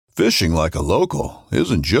Fishing like a local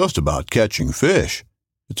isn't just about catching fish.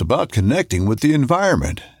 It's about connecting with the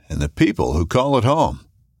environment and the people who call it home.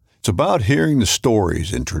 It's about hearing the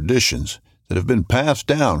stories and traditions that have been passed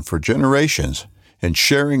down for generations and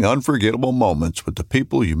sharing unforgettable moments with the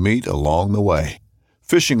people you meet along the way.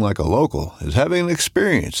 Fishing like a local is having an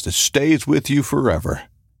experience that stays with you forever.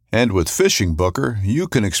 And with Fishing Booker, you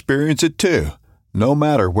can experience it too, no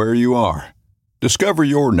matter where you are. Discover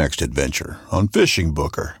your next adventure on Fishing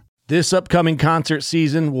Booker. This upcoming concert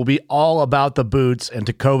season will be all about the boots, and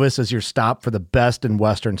Tecovas is your stop for the best in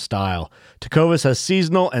Western style. Tecovas has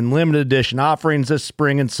seasonal and limited edition offerings this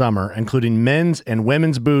spring and summer, including men's and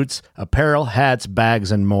women's boots, apparel, hats,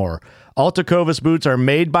 bags, and more. All Tecovas boots are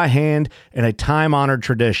made by hand in a time-honored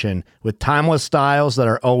tradition with timeless styles that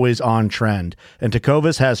are always on trend. And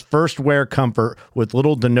Tecovas has first wear comfort with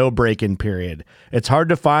little to no break-in period. It's hard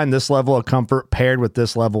to find this level of comfort paired with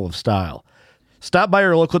this level of style. Stop by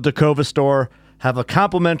your local Tecovas store, have a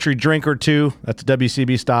complimentary drink or two, that's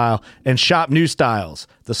WCB style, and shop new styles.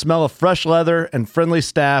 The smell of fresh leather and friendly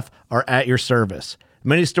staff are at your service.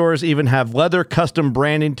 Many stores even have leather custom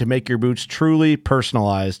branding to make your boots truly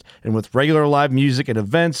personalized. And with regular live music and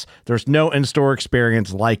events, there's no in-store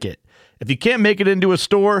experience like it. If you can't make it into a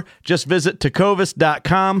store, just visit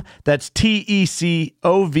tecovas.com. That's TECOVAS.com.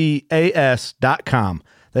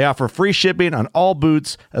 They offer free shipping on all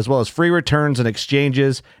boots, as well as free returns and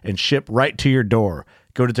exchanges, and ship right to your door.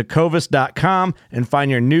 Go to tecovas.com and find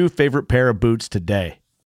your new favorite pair of boots today.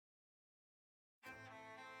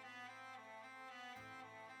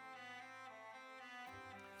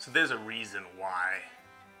 So there's a reason why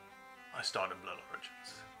I started Blood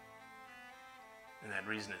Origins. And that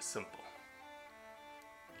reason is simple.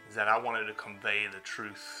 Is that I wanted to convey the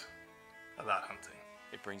truth about hunting.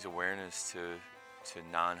 It brings awareness to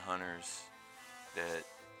non-hunters that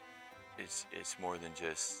it's more than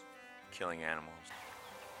just killing animals.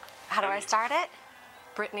 How do I start it?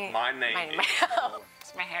 Brittany. My name is...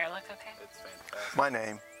 Does my hair look okay? It's fantastic. My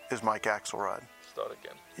name is Mike Axelrod. Start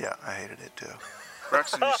again. Yeah, I hated it too.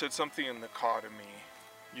 Braxton, you said something in the car to me.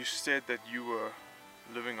 You said that you were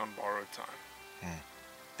living on borrowed time.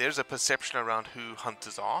 There's a perception around who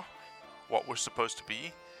hunters are, what we're supposed to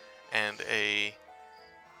be, and a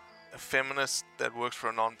feminist that works for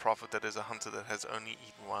a non-profit that is a hunter that has only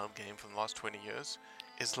eaten wild game for the last 20 years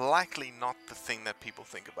is likely not the thing that people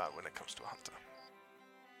think about when it comes to a hunter.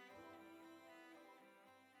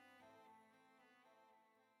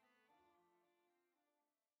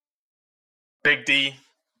 Big D,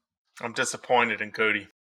 I'm disappointed in Cody.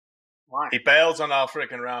 Why? He bails on our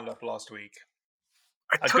freaking roundup last week.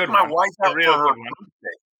 I took my wife out for her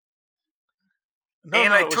birthday. No,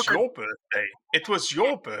 it was your birthday. It was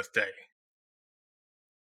your birthday.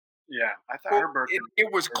 Yeah, I thought her birthday.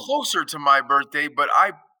 It was closer to my birthday, but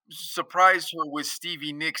I surprised her with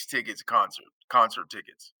Stevie Nicks tickets, concert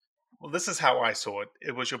tickets. Well, this is how I saw it.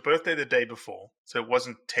 It was your birthday the day before, so it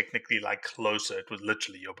wasn't technically like closer. It was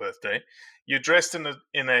literally your birthday. You dressed in a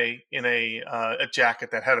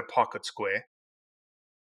jacket that had a pocket square,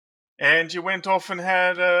 and you went off and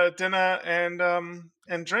had dinner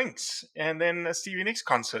and drinks, and then a Stevie Nicks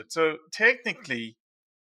concert. So technically,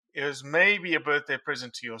 it was maybe a birthday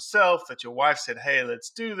present to yourself that your wife said, "Hey, let's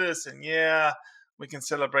do this," and yeah, we can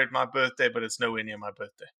celebrate my birthday, but it's nowhere near my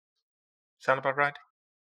birthday. Sound about right?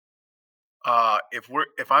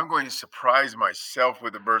 If I'm going to surprise myself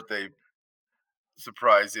with a birthday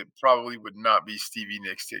surprise, it probably would not be Stevie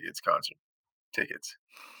Nicks concert tickets.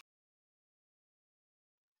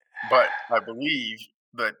 But I believe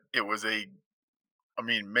that it was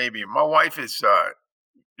maybe my wife is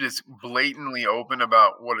just blatantly open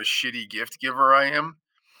about what a shitty gift giver I am.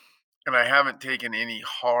 And I haven't taken any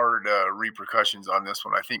hard repercussions on this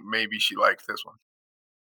one. I think maybe she liked this one.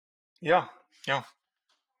 Yeah. Then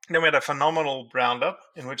we had a phenomenal roundup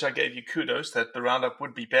in which I gave you kudos that the roundup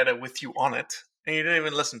would be better with you on it. And you didn't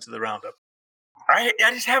even listen to the roundup. I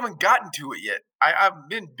just haven't gotten to it yet. I've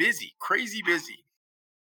been busy, crazy busy.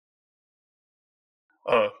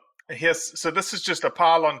 Oh, so this is just a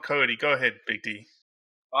pile on Cody. Go ahead, Big D.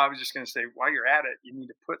 Well, I was just going to say, while you're at it, you need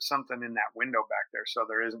to put something in that window back there so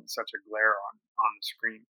there isn't such a glare on the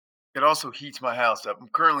screen. It also heats my house up. I'm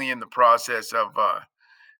currently in the process of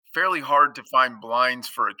fairly hard to find blinds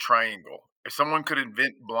for a triangle. If someone could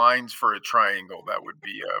invent blinds for a triangle, that would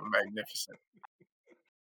be magnificent.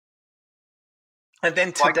 And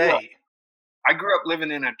then today, I grew up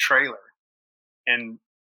living in a trailer, and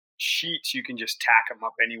sheets, you can just tack them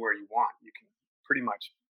up anywhere you want. You can pretty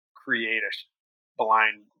much create a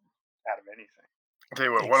blind out of anything. I'll tell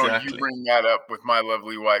you what, why don't you bring that up with my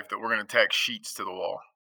lovely wife that we're going to tack sheets to the wall?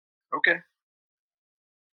 Okay.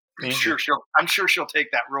 Easy. I'm sure she'll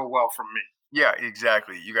take that real well from me. Yeah,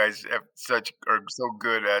 exactly. You guys are so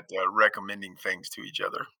good at recommending things to each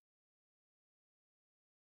other.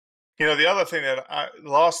 You know, the other thing that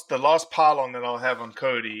the last pile on that I'll have on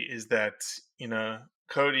Cody is that, you know,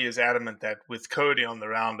 Cody is adamant that with Cody on the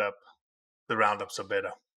roundups are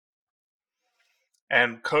better.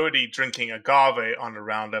 And Cody drinking agave on the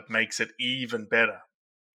roundup makes it even better.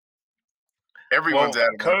 Everyone's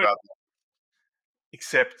adamant about that.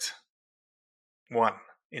 Except one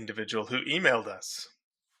individual who emailed us.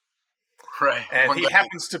 Right. And he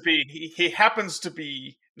happens to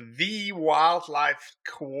be the wildlife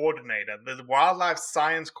coordinator, the wildlife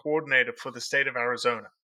science coordinator for the state of Arizona,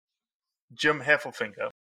 Jim Heffelfinger,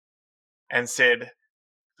 and said,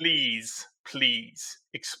 please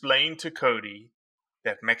explain to Cody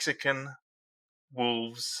that Mexican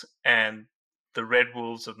wolves and the red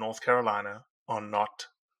wolves of North Carolina are not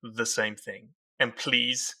the same thing. And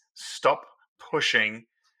please stop pushing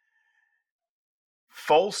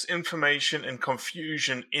false information and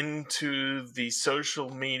confusion into the social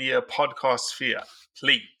media podcast sphere.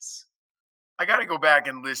 Please. I got to go back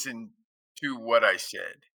and listen to what I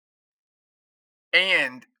said.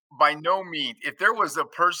 And by no means, if there was a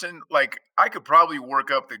person, like, I could probably work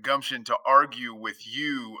up the gumption to argue with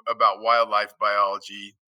you about wildlife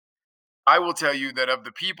biology. I will tell you that of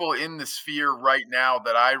the people in the sphere right now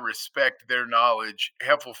that I respect their knowledge,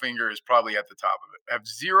 Heffelfinger is probably at the top of it. I have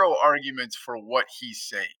zero arguments for what he's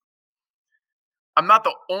saying. I'm not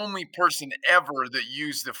the only person ever that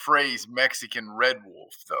used the phrase Mexican red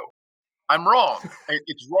wolf, though. I'm wrong.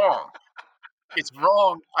 It's wrong. It's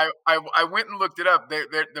wrong. I went and looked it up.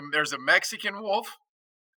 There's a Mexican wolf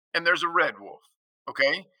and there's a red wolf.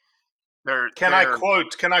 Okay. Can I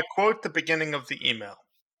quote the beginning of the email?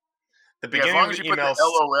 The beginning as long of as the you put email. the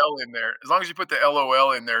LOL in there. As long as you put the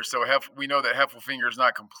LOL in there, so we know that Heffelfinger is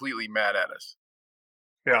not completely mad at us.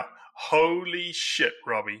 Yeah. Holy shit,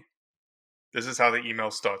 Robbie. This is how the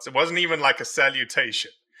email starts. It wasn't even like a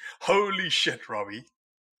salutation. Holy shit, Robbie.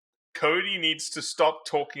 Cody needs to stop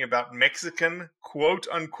talking about Mexican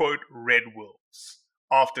quote-unquote red wolves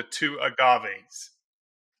after 2 agaves.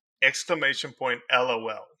 Exclamation point,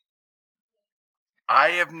 LOL. I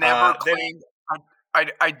have never claimed...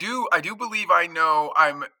 I do believe I know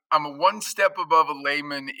I'm a one step above a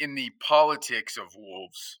layman in the politics of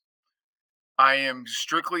wolves. I am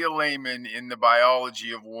strictly a layman in the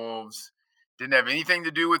biology of wolves. Didn't have anything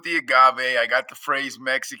to do with the agave. I got the phrase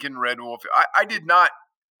Mexican red wolf. I did not.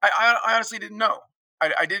 I honestly didn't know.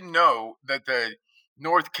 I didn't know that the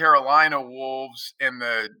North Carolina wolves and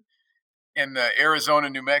the Arizona,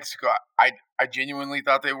 New Mexico, I genuinely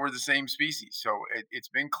thought they were the same species. So it's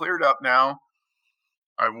been cleared up now.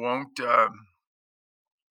 I won't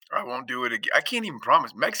do it again. I can't even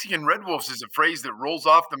promise. Mexican red wolves is a phrase that rolls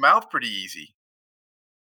off the mouth pretty easy.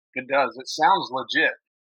 It does. It sounds legit.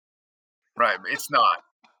 Right. It's not.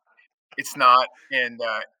 It's not. And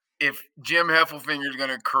if Jim Heffelfinger is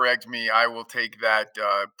going to correct me, I will take that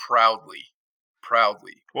proudly.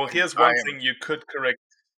 Well, here's one thing you could correct.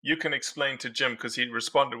 You can explain to Jim, because he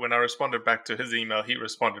responded when I responded back to his email. He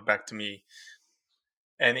responded back to me.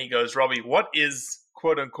 And he goes, Robbie, what is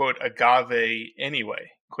quote-unquote agave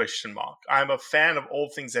anyway? ? I'm a fan of all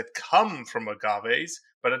things that come from agaves,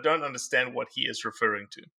 but I don't understand what he is referring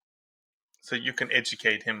to. So you can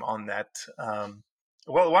educate him on that.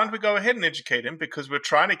 Well, why don't we go ahead and educate him, because we're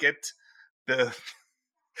trying to get the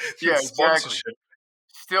sponsorship. Exactly.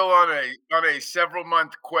 Still on a several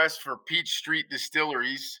month quest for Peach Street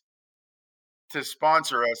Distilleries to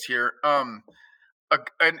sponsor us here. And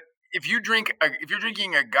if you're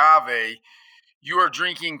drinking agave, you are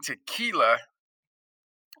drinking tequila,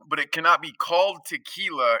 but it cannot be called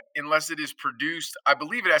tequila unless it is produced. I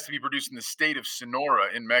believe it has to be produced in the state of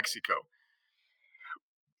Sonora in Mexico.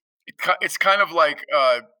 It's kind of like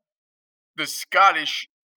the Scottish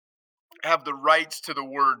have the rights to the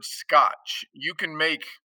word Scotch. You can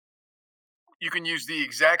use the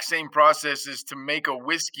exact same processes to make a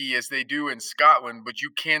whiskey as they do in Scotland, but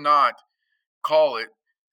you cannot call it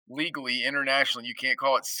legally, internationally. You can't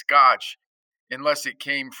call it Scotch unless it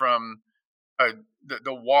came from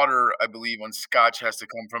the water, I believe, on Scotch has to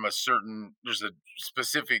come from there's a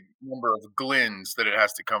specific number of glens that it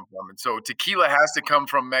has to come from. And so tequila has to come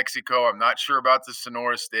from Mexico. I'm not sure about the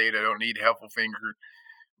Sonora state. I don't need Heffelfinger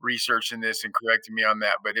researching this and correcting me on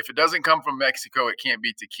that. But if it doesn't come from Mexico, it can't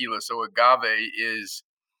be tequila. So agave is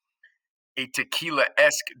a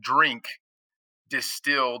tequila-esque drink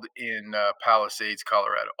distilled in Palisades,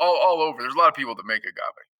 Colorado. All over. There's a lot of people that make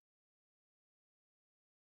agave.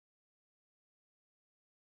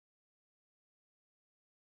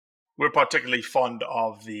 We're particularly fond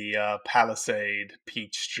of the Palisade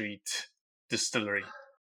Peach Street Distillery.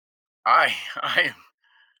 I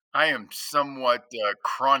am somewhat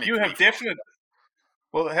chronically. You have definitely.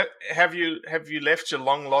 Well, have you left your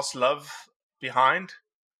long lost love behind?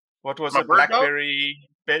 What was My it? bird dog? Blackberry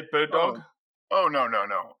bird dog? Oh no.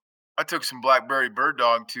 I took some blackberry bird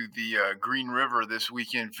dog to the Green River this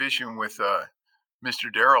weekend fishing with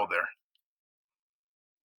Mr. Darrell there.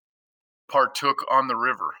 Partook on the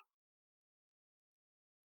river.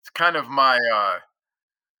 It's kind of my.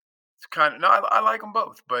 I like them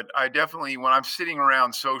both, but I definitely, when I'm sitting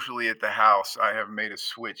around socially at the house, I have made a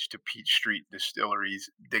switch to Peach Street Distillery's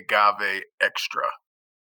Agave Extra.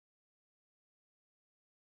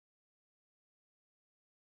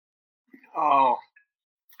 Oh,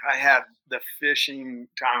 I had the fishing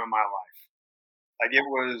time of my life. Like it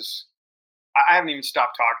was, I haven't even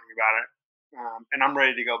stopped talking about it, and I'm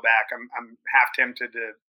ready to go back. I'm half tempted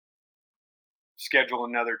to schedule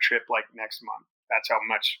another trip like next month. That's how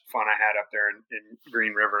much fun I had up there in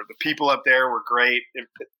Green River. The people up there were great,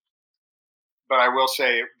 but I will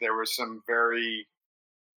say there were some very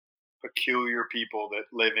peculiar people that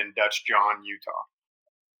live in Dutch John, Utah.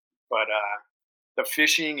 But the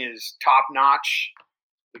fishing is top notch.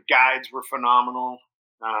 The guides were phenomenal.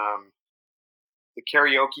 The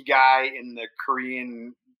karaoke guy in the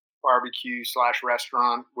Korean barbecue /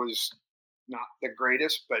 restaurant was not the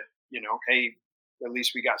greatest, but hey, at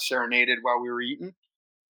least we got serenaded while we were eating.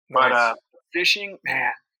 Nice. But fishing,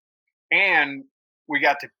 man, and we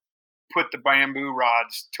got to put the bamboo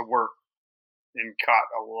rods to work and caught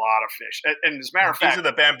a lot of fish. And as a matter of fact, these are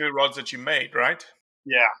the bamboo rods that you made, right?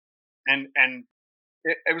 Yeah, and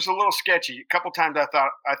it was a little sketchy. A couple times I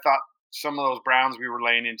thought some of those browns we were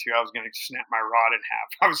laying into, I was going to snap my rod in half.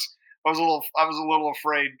 I was a little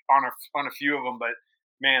afraid on a few of them, but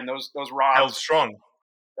man, those rods held strong.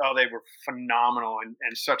 Oh, they were phenomenal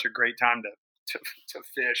and such a great time to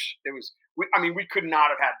fish. It was, we could not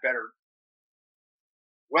have had better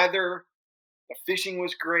weather. The fishing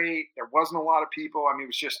was great. There wasn't a lot of people. It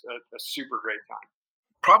was just a super great time.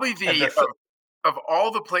 Probably of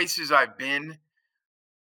all the places I've been,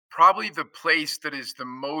 probably the place that is the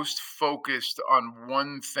most focused on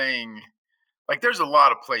one thing. Like there's a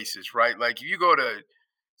lot of places, right? Like if you go to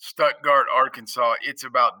Stuttgart, Arkansas, it's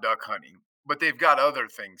about duck hunting, but they've got other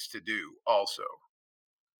things to do also.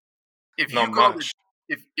 If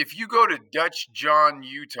you go to Dutch John,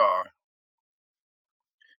 Utah,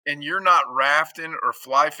 and you're not rafting or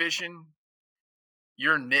fly fishing,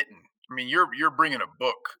 you're knitting. You're bringing a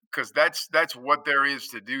book because that's what there is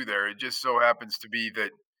to do there. It just so happens to be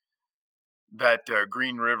that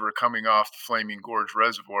Green River coming off the Flaming Gorge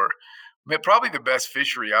Reservoir, probably the best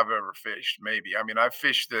fishery I've ever fished. Maybe. I've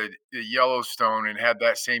fished the Yellowstone and had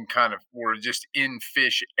that same kind of where just in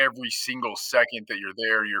fish every single second that you're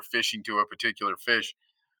there, you're fishing to a particular fish.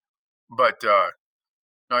 But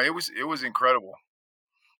no, it was incredible.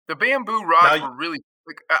 The bamboo rods were really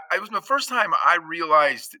it was the first time I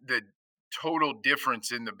realized the total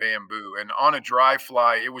difference in the bamboo. And on a dry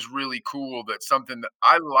fly, it was really cool that something that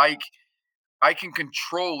I like, I can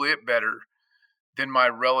control it better than my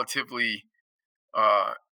relatively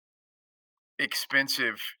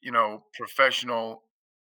expensive, professional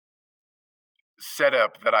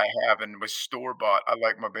setup that I have and was store bought. I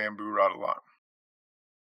like my bamboo rod a lot.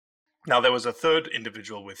 Now there was a third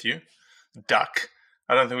individual with you, Duck.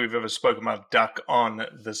 I don't think we've ever spoken about Duck on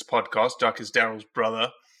this podcast. Duck is Darrell's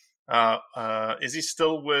brother. Is he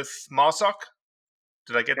still with Marsoc?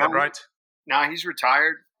 Did I get that right? No, he's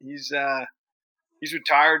retired. He's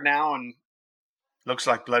retired now, and looks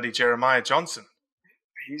like bloody Jeremiah Johnson.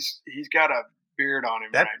 He's got a beard on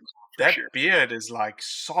him. That beard is like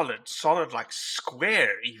solid, like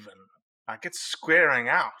square even. Like it's squaring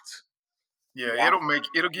out. Yeah,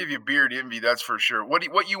 it'll give you beard envy, that's for sure. What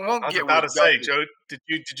you won't get. I was about to say, Joe, did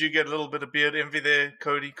you get a little bit of beard envy there,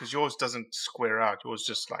 Cody? Because yours doesn't square out. Yours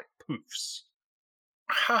just like poofs.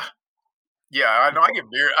 Yeah, I know.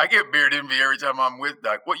 I get beard envy every time I'm with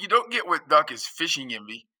Duck. What you don't get with Duck is fishing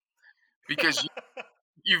envy, because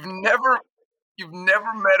you've never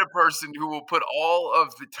met a person who will put all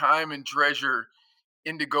of the time and treasure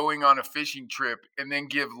into going on a fishing trip and then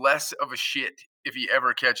give less of a shit if he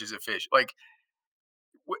ever catches a fish. Like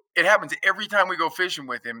it happens every time we go fishing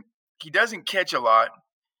with him. He doesn't catch a lot,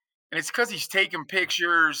 and it's because he's taking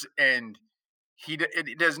pictures and he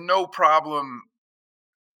does no problem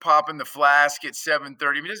popping the flask at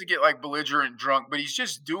 7:30. He doesn't get like belligerent drunk, but he's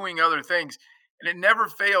just doing other things. And it never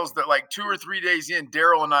fails that like 2 or 3 days in,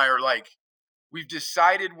 Darrell and I are like, we've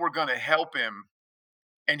decided we're going to help him.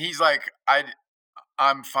 And he's like,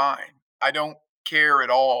 I'm fine. I don't care at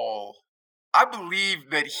all. I believe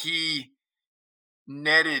that he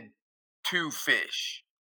netted 2 fish.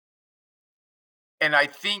 And I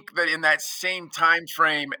think that in that same time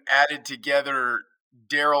frame added together,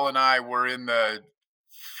 Daryl and I were in the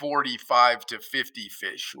 45 to 50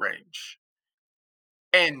 fish range.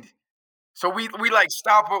 And so we like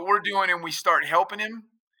stop what we're doing and we start helping him.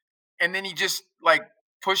 And then he just like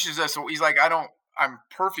pushes us. So he's like, I'm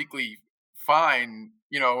perfectly fine,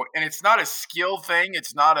 and it's not a skill thing.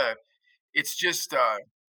 It's just a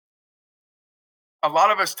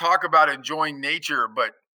lot of us talk about enjoying nature,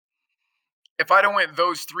 but if I don't went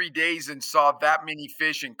those 3 days and saw that many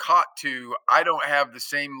fish and caught 2, I don't have the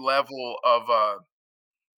same level of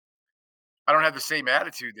I don't have the same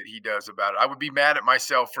attitude that he does about it. I would be mad at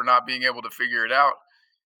myself for not being able to figure it out.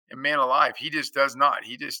 And man alive, he just does not.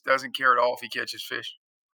 He just doesn't care at all if he catches fish.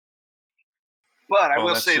 But I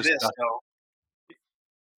will say this, though.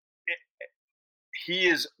 He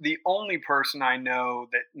is the only person I know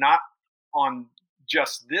that, not on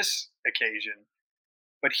just this occasion,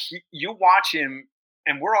 but you watch him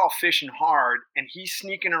and we're all fishing hard and he's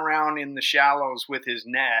sneaking around in the shallows with his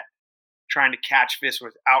net trying to catch fish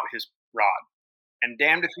without his rod. And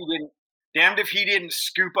damned if he didn't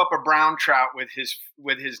scoop up a brown trout with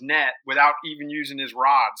his net without even using his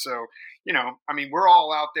rod. So, we're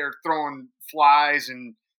all out there throwing flies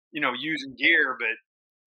and, using gear, but,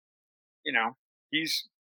 he's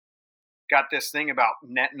got this thing about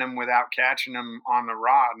netting them without catching them on the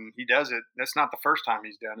rod, and he does it. That's not the first time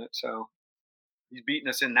he's done it, so he's beating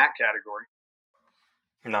us in that category.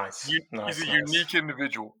 Nice. He's a unique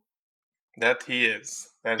individual. That he is.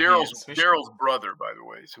 Daryl's brother, by the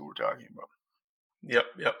way, is who we're talking about. Yep.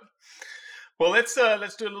 Well, let's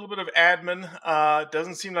do a little bit of admin.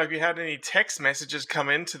 Doesn't seem like we had any text messages come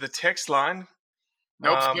into the text line.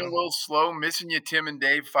 Nope, it's been a little slow. Missing you, Tim and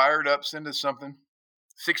Dave. Fired up. Send us something.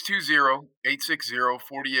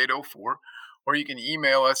 620-860-4804. Or you can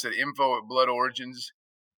email us at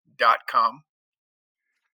info@bloodorigins.com.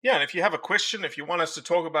 Yeah, and if you have a question, if you want us to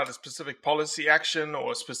talk about a specific policy action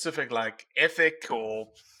or a specific ethic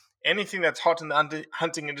or anything that's hot in the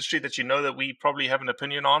hunting industry that that we probably have an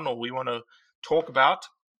opinion on or we want to talk about,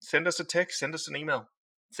 send us a text, send us an email,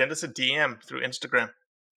 send us a DM through Instagram.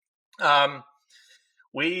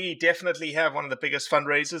 We definitely have one of the biggest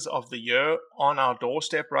fundraisers of the year on our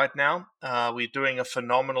doorstep right now. We're doing a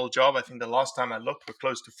phenomenal job. I think the last time I looked, we're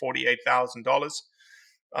close to $48,000.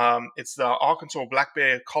 It's the Arkansas Black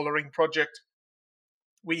Bear Collaring Project.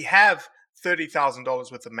 We have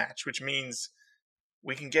 $30,000 with the match, which means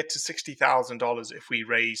we can get to $60,000 if we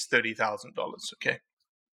raise $30,000. Okay,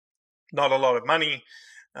 not a lot of money.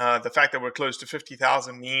 The fact that we're close to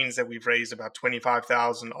 $50,000 means that we've raised about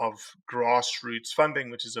 $25,000 of grassroots funding,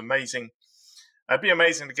 which is amazing. It'd be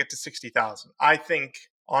amazing to get to $60,000. I think,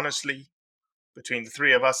 honestly, between the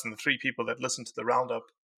three of us and the 3 people that listen to the roundup,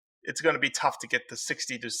 it's going to be tough to get the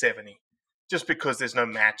 60 to 70, just because there's no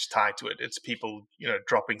match tied to it. It's people,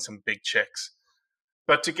 dropping some big checks.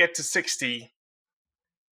 But to get to 60,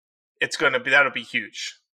 that'll be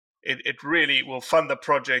huge. It really will fund the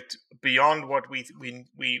project beyond what we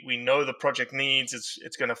know the project needs.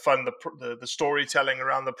 It's going to fund the storytelling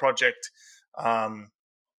around the project.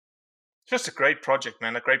 Just a great project,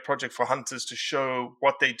 man. A great project for hunters to show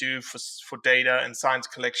what they do for data and science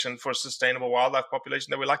collection for a sustainable wildlife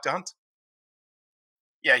population that we like to hunt.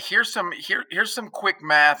 Yeah, here's some quick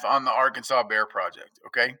math on the Arkansas Bear Project.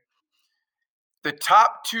 Okay, the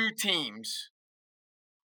top 2 teams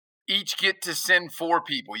each get to send 4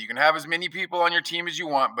 people. You can have as many people on your team as you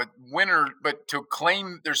want, but to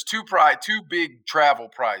claim, there's 2 big travel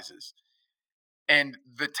prizes. And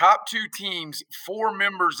the top 2 teams, 4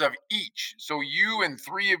 members of each, so you and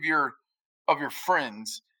 3 of your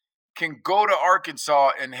friends can go to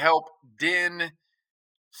Arkansas and help den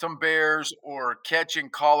some bears or catch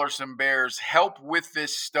and collar some bears, help with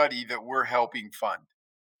this study that we're helping fund.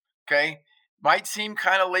 Okay? Might seem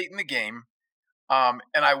kind of late in the game.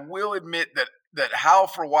 And I will admit that Howl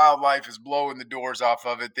for Wildlife is blowing the doors off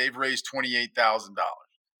of it. They've raised $28,000.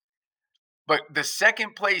 But the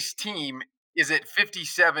second place team is at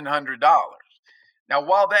 $5,700. Now,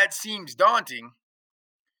 while that seems daunting,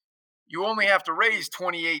 you only have to raise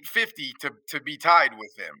 $28.50 to be tied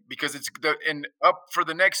with them, because and up for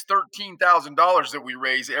the next $13,000 that we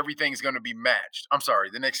raise, everything's going to be matched. I'm sorry,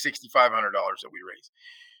 the next $6,500 that we raise.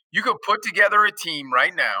 You could put together a team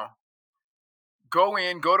right now. Go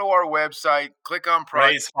to our website, click on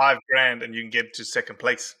prize. Raise $5,000 and you can get to second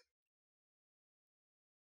place.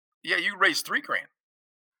 Yeah, you raise $3,000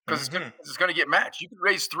 because it's going to get matched. You could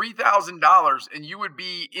raise $3,000 and you would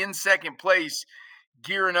be in second place,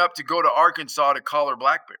 gearing up to go to Arkansas to collar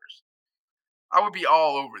black bears. I would be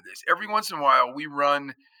all over this. Every once in a while, we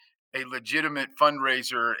run a legitimate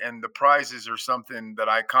fundraiser, and the prizes are something that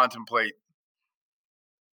I contemplate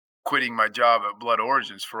quitting my job at Blood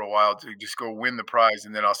Origins for a while to just go win the prize,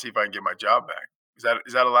 and then I'll see if I can get my job back.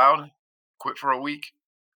 Is that allowed? Quit for a week?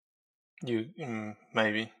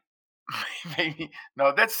 Maybe. Maybe.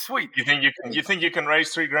 No, that's sweet. You think you can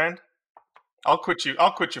raise $3,000? I'll quit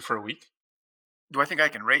you for a week. Do I think I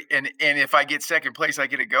can rate? And if I get second place, I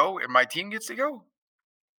get to go, and my team gets to go?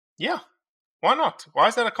 Yeah. Why not? Why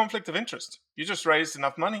is that a conflict of interest? You just raised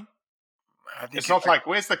enough money. It's not like,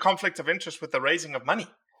 where's the conflict of interest with the raising of money?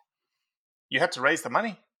 You had to raise the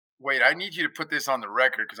money. Wait, I need you to put this on the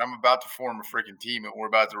record because I'm about to form a freaking team and we're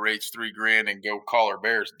about to raise $3,000 and go collar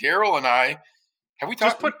bears. Daryl and I, have we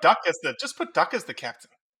talked? Just put Duck as the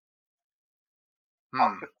captain.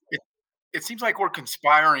 It seems like we're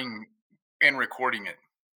conspiring and recording it.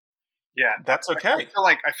 Yeah, that's okay.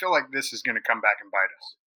 I feel like this is going to come back and bite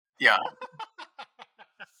us. Yeah.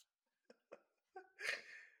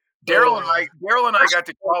 Daryl and I got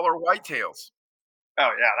to collar whitetails.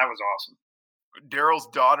 Oh yeah, that was awesome. Daryl's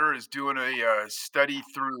daughter is doing a study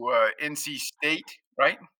through NC State,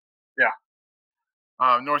 right?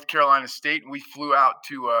 Yeah. North Carolina State. We flew out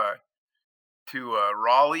to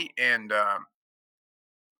Raleigh, and a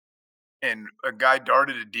guy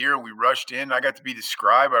darted a deer, and we rushed in. I got to be the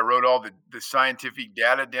scribe. I wrote all the scientific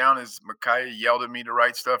data down as Micaiah yelled at me to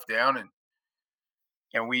write stuff down,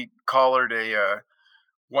 and we collared a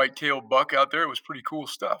whitetail buck out there. It was pretty cool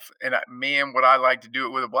stuff. And man, would I like to do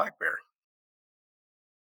it with a black bear.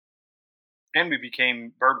 And we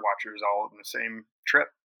became bird watchers all in the same trip.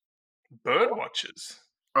 Bird watchers?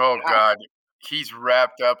 Oh, God. He's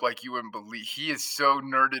wrapped up like you wouldn't believe. He is so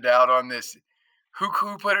nerded out on this. Who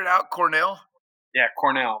put it out? Cornell? Yeah,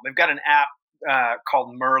 Cornell. They've got an app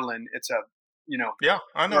called Merlin. It's a, Yeah,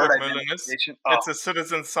 I know what Merlin is. It's a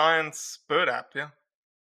citizen science bird app, yeah.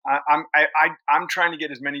 I'm trying to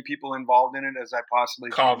get as many people involved in it as I possibly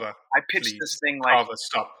can. Carver, I pitched this thing like... Carver,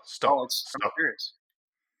 stop. Oh, I'm serious.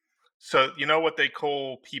 So you know what they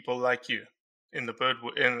call people like you in the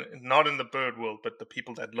not in the bird world, but the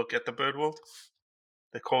people that look at the bird world?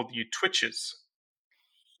 They're called you twitchers.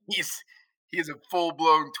 He is a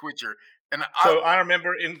full-blown twitcher. And I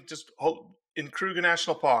remember in Kruger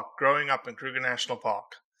National Park, growing up in Kruger National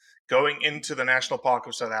Park, going into the National Park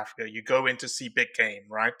of South Africa, you go in to see big game,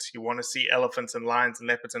 right? You want to see elephants and lions and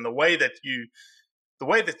leopards, and the way that you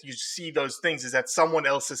see those things is that someone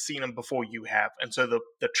else has seen them before you have, and so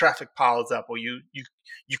the traffic piles up, or you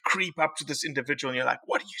creep up to this individual and you're like,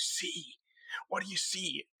 "What do you see? What do you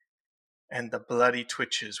see?" And the bloody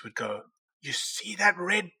twitchers would go, "You see that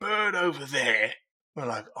red bird over there?" We're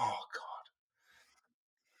like, "Oh God."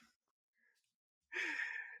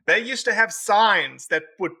 They used to have signs that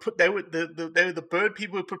the bird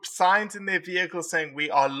people would put signs in their vehicles saying, "We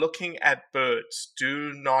are looking at birds.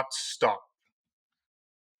 Do not stop."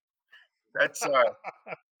 That's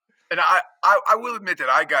and I will admit that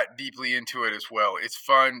I got deeply into it as well. It's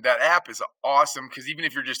fun. That app is awesome because even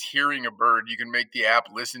if you're just hearing a bird, you can make the app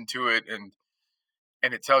listen to it and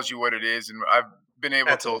it tells you what it is. And I've been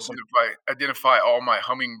able to identify all my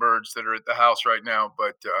hummingbirds that are at the house right now.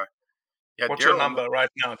 But yeah, what's your number right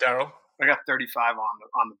now, Daryl? I got 35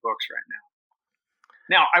 on the books right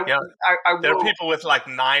now. Now there are people with like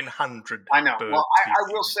 900. I know. Well,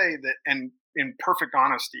 I will say that, and in perfect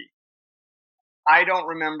honesty, I don't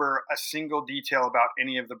remember a single detail about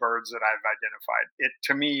any of the birds that I've identified.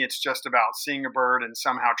 To me, it's just about seeing a bird and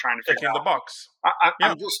somehow trying to figure out. Checking the box.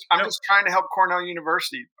 I'm just trying to help Cornell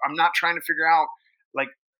University. I'm not trying to figure out like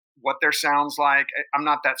what their sounds like. I'm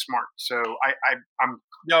not that smart, so I'm.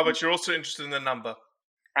 No, but you're also interested in the number.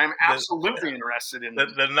 I'm absolutely interested in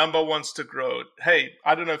the number wants to grow. Hey,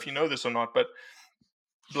 I don't know if you know this or not, but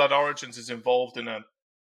Blood Origins is involved in a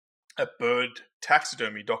bird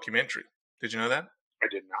taxidermy documentary. Did you know that? I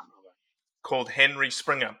did not know that. Called Henry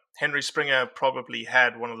Springer. Henry Springer probably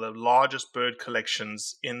had one of the largest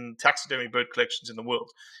taxidermy bird collections in the world.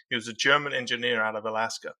 He was a German engineer out of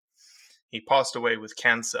Alaska. He passed away with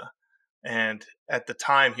cancer. And at the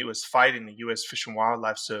time, he was fighting the U.S. Fish and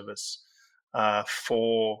Wildlife Service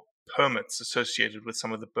for permits associated with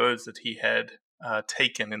some of the birds that he had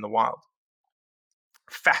taken in the wild.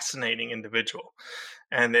 Fascinating individual.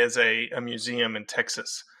 And there's a museum in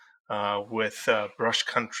Texas with Brush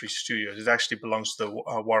Country Studios. It actually belongs to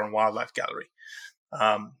the Warren Wildlife Gallery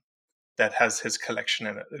that has his collection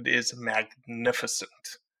in it. It is magnificent.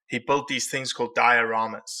 He built these things called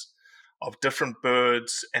dioramas of different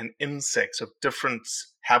birds and insects of different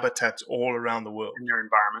habitats all around the world. In your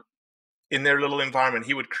environment. in their little environment,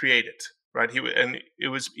 he would create it, right? And it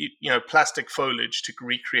was, plastic foliage to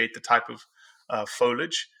recreate the type of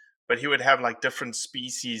foliage, but he would have like different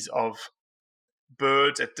species of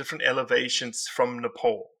birds at different elevations from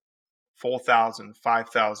Nepal, 4,000,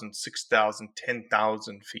 5,000, 6,000,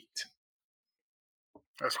 10,000 feet.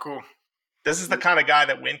 That's cool. This is the kind of guy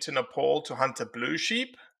that went to Nepal to hunt a blue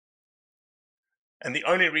sheep. And the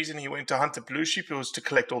only reason he went to hunt a blue sheep was to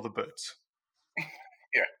collect all the birds.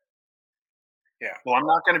 Yeah. Well, I'm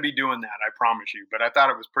not going to be doing that, I promise you. But I thought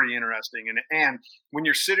it was pretty interesting. And when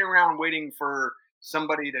you're sitting around waiting for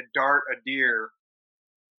somebody to dart a deer,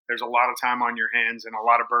 there's a lot of time on your hands and a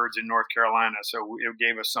lot of birds in North Carolina. So it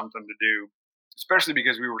gave us something to do, especially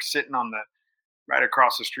because we were sitting right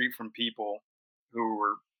across the street from people who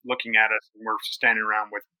were looking at us, and we're standing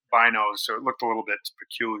around with binos. So it looked a little bit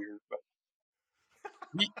peculiar. But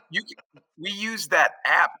we use that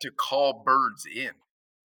app to call birds in.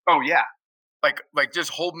 Oh, yeah. Like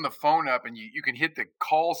just holding the phone up, and you can hit the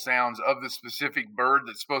call sounds of the specific bird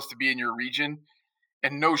that's supposed to be in your region.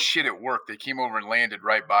 And no shit, it worked. They came over and landed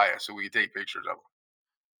right by us, so we could take pictures of them.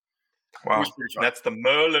 Wow, that's the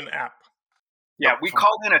Merlin app. Yeah, we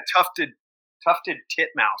called in a tufted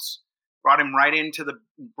titmouse, brought him right into the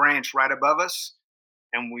branch right above us,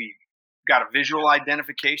 and we got a visual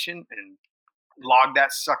identification and logged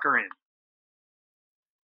that sucker in.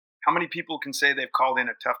 How many people can say they've called in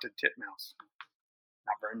a tufted titmouse?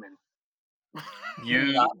 Not very many.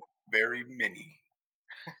 Not very many.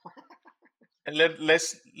 And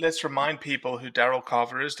let's remind people who Daryl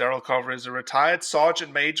Carver is. Daryl Carver is a retired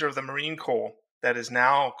sergeant major of the Marine Corps that is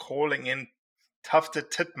now calling in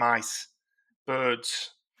tufted titmice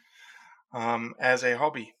birds as a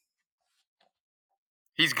hobby.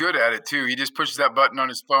 He's good at it too. He just pushes that button on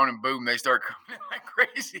his phone and boom, they start coming like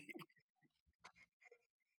crazy.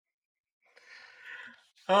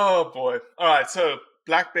 Oh boy. All right, so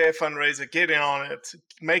Black Bear fundraiser, get in on it,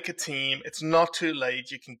 make a team. It's not too late.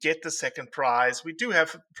 You can get the second prize. We do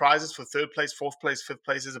have prizes for third place, fourth place, fifth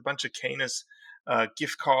place. There's a bunch of Canis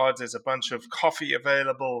gift cards. There's a bunch of coffee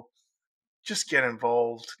available. Just get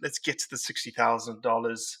involved. Let's get to the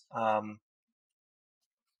 $60,000.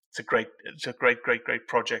 It's a great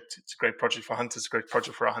project. It's a great project for hunters. It's a great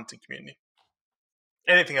project for our hunting community.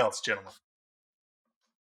 Anything else, gentlemen?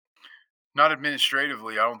 Not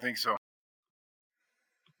administratively, I don't think so.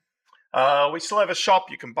 We still have a shop.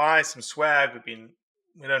 You can buy some swag. We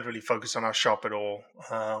don't really focus on our shop at all.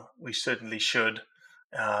 We certainly should,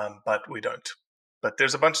 but we don't. But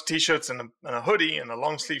there's a bunch of T-shirts and a hoodie and a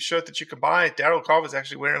long sleeve shirt that you can buy. Daryl Carver is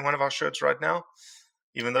actually wearing one of our shirts right now,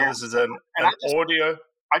 even though this is an audio.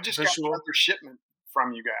 I just visual. Got another shipment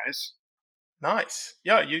from you guys. Nice.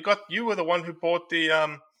 Yeah, you were the one who bought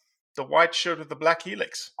the white shirt with the black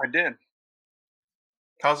helix. I did.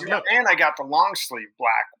 How's it look? And I got the long sleeve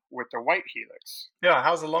black with the white helix. Yeah,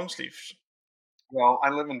 how's the long sleeve? Well,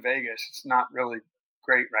 I live in Vegas. It's not really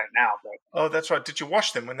great right now, but oh, that's right. Did you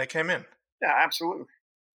wash them when they came in? Yeah, absolutely.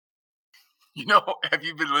 You know, have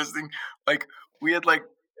you been listening? Like we had like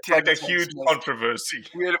a huge controversy.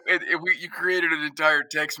 You created an entire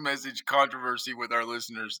text message controversy with our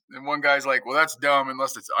listeners, and one guy's like, "Well, that's dumb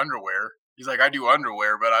unless it's underwear." He's like, "I do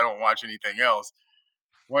underwear, but I don't watch anything else."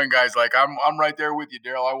 One guy's like, "I'm right there with you,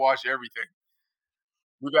 Daryl. I watch everything."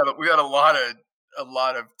 We got a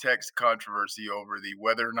lot of text controversy over the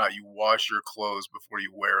whether or not you wash your clothes before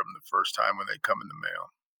you wear them the first time when they come in the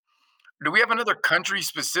mail. Do we have another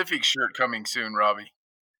country-specific shirt coming soon, Robbie?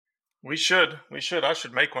 We should. I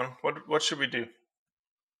should make one. What should we do?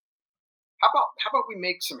 How about we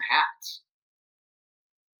make some hats?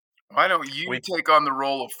 Why don't you take on the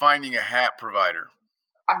role of finding a hat provider?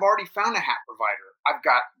 I've already found a hat provider. I've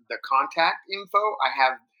got the contact info.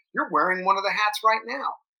 You're wearing one of the hats right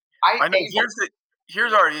now. I know.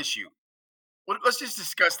 Here's our issue. Let's just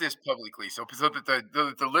discuss this publicly, so that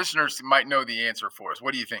the listeners might know the answer for us.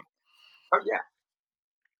 What do you think? Oh yeah.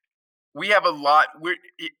 We have a lot.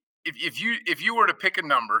 If you were to pick a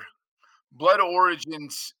number, Blood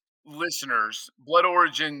Origins listeners, Blood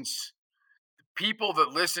Origins people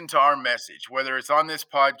that listen to our message, whether it's on this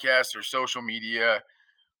podcast or social media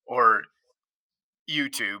or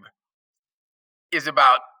YouTube, is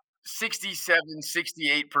about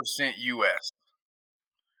 67-68% US.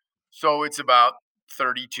 So it's about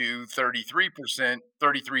 32-33%,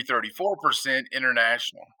 33-34%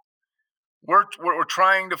 international. We're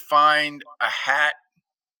trying to find a hat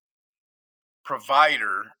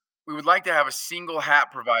provider. We would like to have a single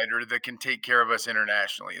hat provider that can take care of us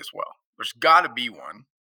internationally as well. There's got to be one.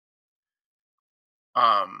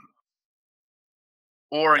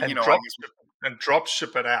 Or, and and drop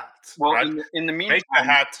ship it out. Well, right? in the Make meantime, the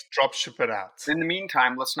hat, drop ship it out. in the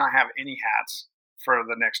meantime, let's not have any hats for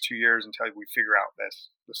the next 2 years until we figure out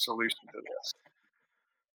the solution to this.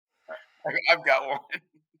 I've got one.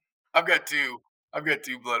 I've got two. I've got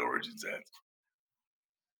 2 Blood Origins hats.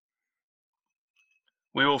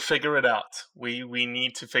 We will figure it out. We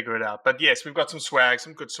need to figure it out. But yes, we've got some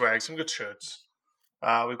good shirts.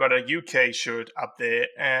 We've got a UK shirt up there,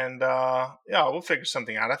 and we'll figure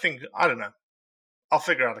something out. I don't know. I'll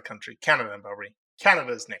figure out a country. Canada, probably.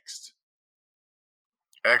 Canada's next.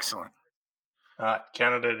 Excellent.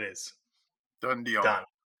 Canada it is. Done deal.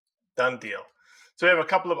 Done deal. So we have a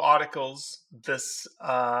couple of articles this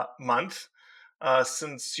month.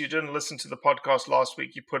 Since you didn't listen to the podcast last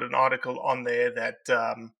week, you put an article on there that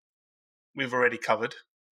we've already covered.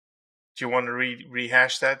 Do you want to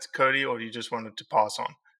rehash that, Cody, or do you just wanted to pass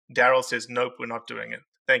on? Daryl says, nope, we're not doing it.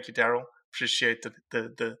 Thank you, Daryl. Appreciate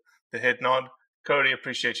the head nod. Cody,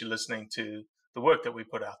 appreciate you listening to the work that we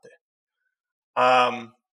put out there.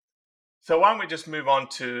 So why don't we just move on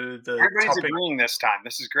to the Everybody's topic? agreeing this time.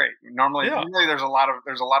 This is great. Normally there's a lot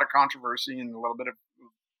of controversy and a little bit of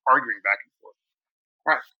arguing back and forth.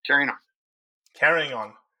 All right, carrying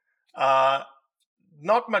on.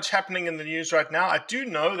 Not much happening in the news right now. I do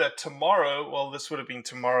know that tomorrow, well, this would have been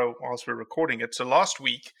tomorrow whilst we're recording it. So last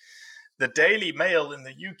week, the Daily Mail in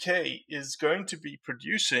the UK is going to be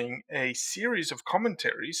producing a series of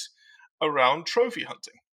commentaries around trophy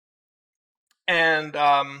hunting. And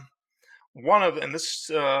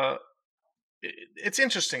it's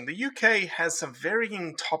interesting. The UK has some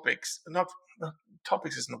varying topics,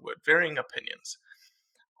 topics isn't the word, varying opinions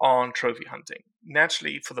on trophy hunting.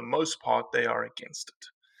 Naturally, for the most part, they are against it.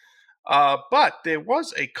 But there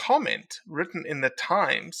was a comment written in the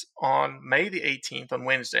Times on May the 18th, on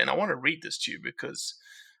Wednesday, and I want to read this to you because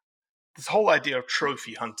this whole idea of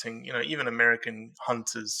trophy hunting, even American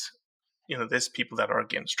hunters, there's people that are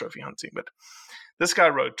against trophy hunting. But this guy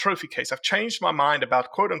wrote, trophy case, I've changed my mind about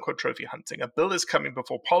quote-unquote trophy hunting. A bill is coming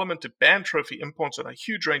before Parliament to ban trophy imports on a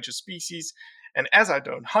huge range of species, and as I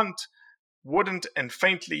don't hunt, wouldn't and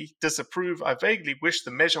faintly disapprove, I vaguely wish the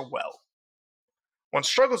measure well. One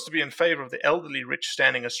struggles to be in favor of the elderly rich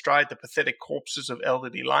standing astride the pathetic corpses of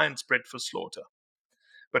elderly lions bred for slaughter.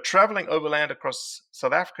 But traveling overland across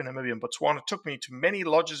South Africa, Namibia, and Botswana took me to many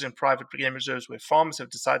lodges in private game reserves where farmers have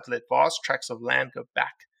decided to let vast tracts of land go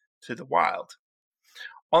back to the wild.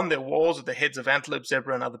 On their walls are the heads of antelope,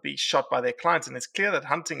 zebra, and other beasts shot by their clients, and it's clear that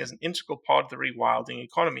hunting is an integral part of the rewilding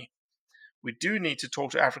economy. We do need to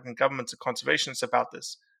talk to African governments and conservationists about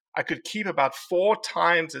this. I could keep about 4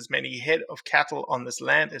 times as many head of cattle on this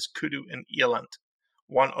land as kudu and eland,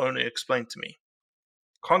 one owner explained to me.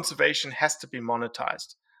 Conservation has to be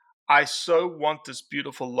monetized. I so want this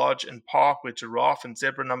beautiful lodge and park where giraffe and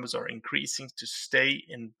zebra numbers are increasing to stay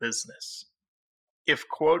in business. If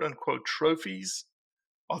quote-unquote trophies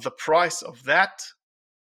are the price of that,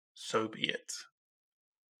 so be it.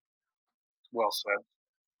 Well said.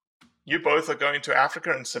 You both are going to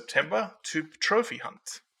Africa in September to trophy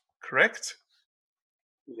hunt, correct?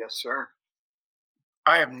 Yes, sir.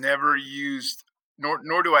 I have never used,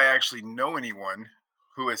 nor do I actually know anyone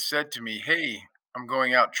who has said to me, hey, I'm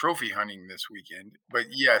going out trophy hunting this weekend. But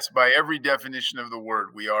yes, by every definition of the word,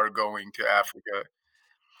 we are going to Africa.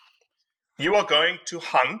 You are going to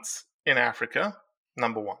hunt in Africa,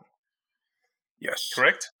 number 1. Yes.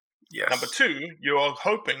 Correct? Yes. Number 2, you are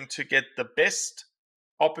hoping to get the best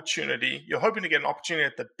opportunity. You're hoping to get an opportunity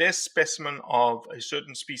at the best specimen of a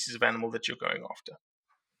certain species of animal that you're going after.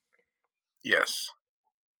 Yes.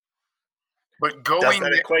 But does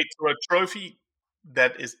that equate to a trophy?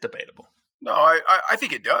 That is debatable. No, I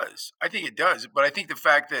think it does. I think it does. But I think the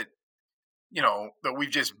fact that, that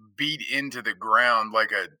we've just beat into the ground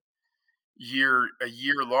like a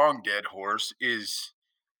year-long dead horse is,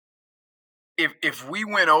 if we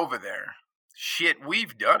went over there, shit,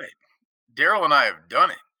 we've done it. Daryl and I have done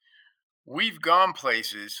it. We've gone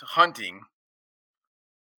places hunting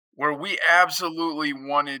where we absolutely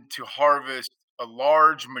wanted to harvest a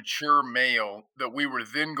large, mature male that we were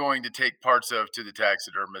then going to take parts of to the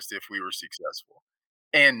taxidermist if we were successful,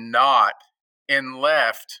 and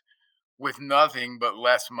left with nothing but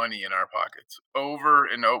less money in our pockets over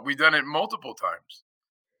and over. We've done it multiple times.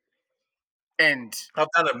 And I've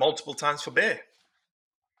done it multiple times for bear.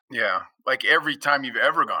 Yeah, like every time you've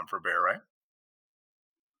ever gone for bear, right?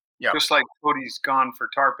 Yeah. Just like Cody's gone for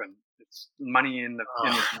tarpon. It's money in the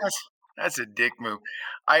That's a dick move.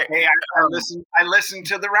 I listened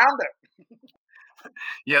to the roundup.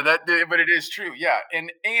 Yeah, but it is true. Yeah,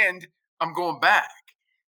 and I'm going back.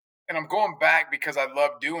 and I'm going back because I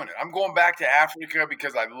love doing it. I'm going back to Africa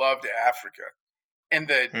because I loved Africa. And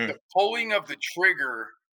the pulling of the trigger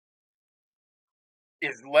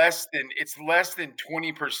is less than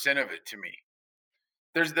 20% of it to me.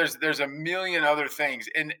 There's a million other things.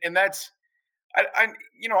 And that's I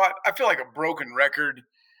feel like a broken record.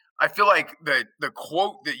 I feel like the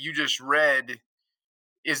quote that you just read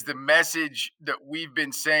is the message that we've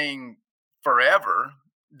been saying forever,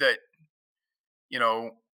 that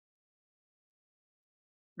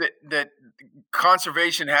that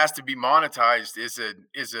conservation has to be monetized is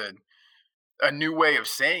a new way of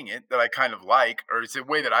saying it that I kind of like, or it's a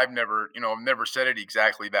way that I've never said it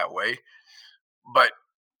exactly that way. But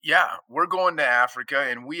yeah, we're going to Africa,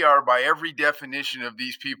 and we are, by every definition of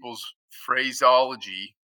these people's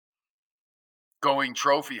phraseology, going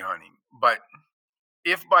trophy hunting. But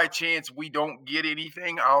if by chance we don't get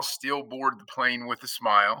anything, I'll still board the plane with a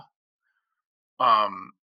smile.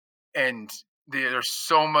 And there's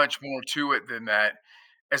so much more to it than that,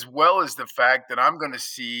 as well as the fact that I'm going to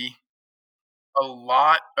see a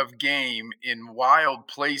lot of game in wild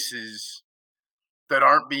places that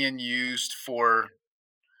aren't being used for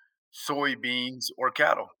soybeans or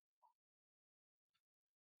cattle.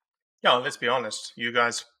 Yeah, let's be honest. You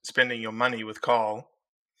guys spending your money with Carl,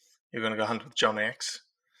 you're going to go hunt with John X.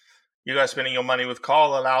 You guys spending your money with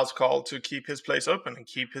Carl allows Carl to keep his place open and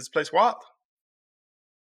keep his place wild.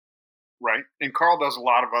 Right. And Carl does a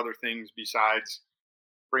lot of other things besides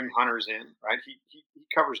bring hunters in, right? He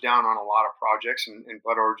covers down on a lot of projects, and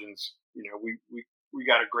Blood Origins, we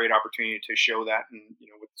got a great opportunity to show that, and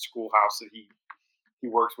with the schoolhouse that he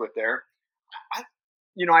works with there.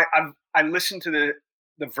 I listen to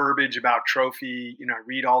the verbiage about trophy, I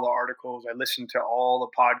read all the articles, I listen to all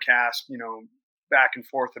the podcasts, back and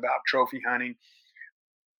forth about trophy hunting.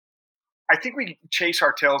 I think we chase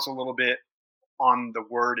our tails a little bit on the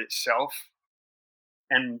word itself,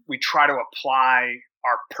 and we try to apply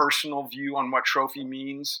our personal view on what trophy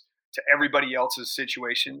means to everybody else's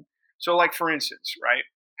situation. So, like, for instance, right,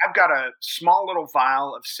 I've got a small little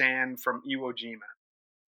vial of sand from Iwo Jima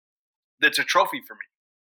that's a trophy for me.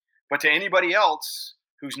 But to anybody else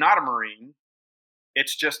who's not a Marine,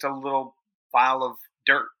 it's just a little vial of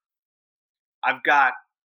dirt. I've got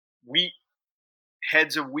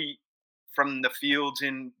heads of wheat from the fields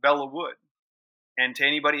in Bella Wood. And to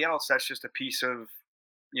anybody else, that's just a piece of,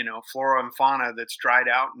 flora and fauna that's dried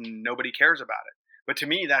out and nobody cares about it. But to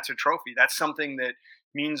me, that's a trophy. That's something that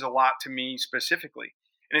means a lot to me specifically.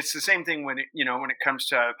 And it's the same thing when it comes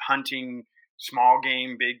to hunting small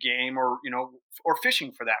game, big game, or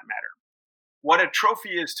fishing for that matter. What a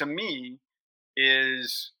trophy is to me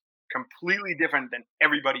is completely different than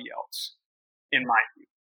everybody else, in my view.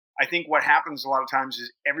 I think what happens a lot of times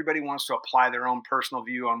is everybody wants to apply their own personal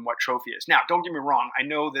view on what trophy is. Now, don't get me wrong. I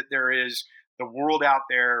know that there is the world out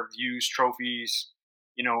there views trophies,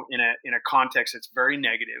 in a context that's very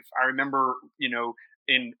negative. I remember,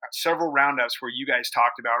 in several roundups where you guys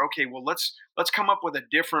talked about, okay, well, let's come up with a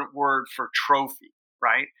different word for trophy,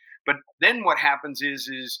 right? But then what happens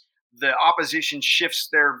is the opposition shifts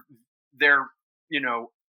their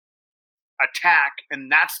attack,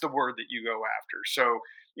 and that's the word that you go after. So,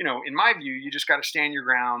 in my view, you just got to stand your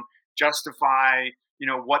ground, justify,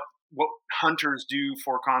 what hunters do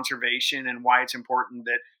for conservation and why it's important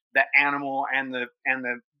that the animal and the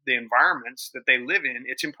environments that they live in,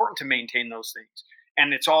 it's important to maintain those things.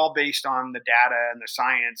 And it's all based on the data and the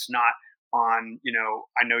science, not on,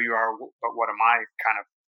 I know you are, but what am I kind of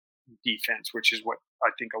defense, which is what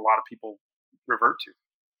I think a lot of people revert to.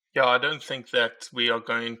 Yeah, I don't think that we are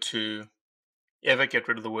going to ever get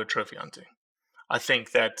rid of the word trophy hunting. I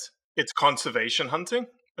think that it's conservation hunting.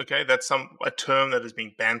 Okay, that's a term that is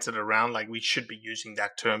being bantered around, like we should be using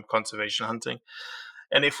that term, conservation hunting.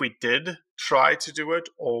 And if we did try to do it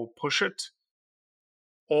or push it,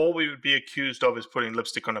 all we would be accused of is putting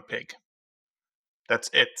lipstick on a pig. That's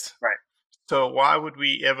it. Right. So why would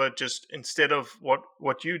we ever just, instead of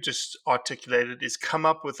what you just articulated, is come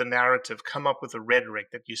up with a narrative, come up with a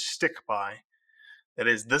rhetoric that you stick by, that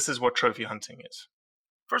is, this is what trophy hunting is.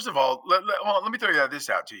 First of all, let me throw this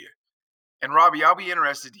out to you. And Robbie, I'll be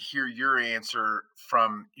interested to hear your answer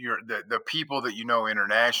from the people that you know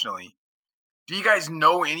internationally. Do you guys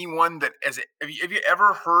know anyone that have you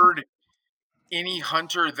ever heard any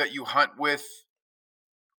hunter that you hunt with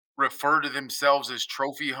refer to themselves as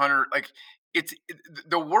trophy hunter? Like,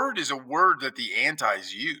 the word is a word that the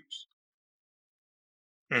antis use.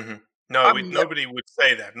 Mm-hmm. No, nobody would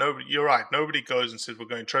say that. Nobody, you're right. Nobody goes and says we're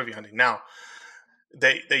going trophy hunting. Now,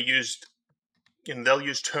 they used, they'll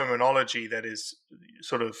use terminology that is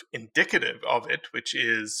sort of indicative of it, which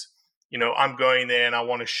is, I'm going there and I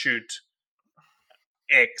want to shoot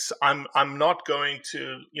X. I'm not going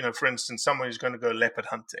to, for instance, someone who's going to go leopard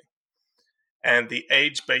hunting, and the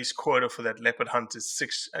age-based quota for that leopard hunt is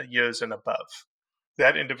 6 years and above.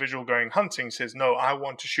 That individual going hunting says, no, I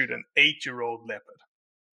want to shoot an 8-year-old leopard,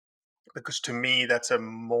 because to me that's a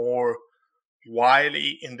more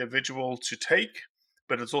wily individual to take,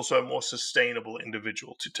 but it's also a more sustainable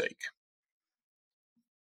individual to take.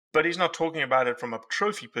 But he's not talking about it from a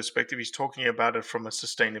trophy perspective. He's talking about it from a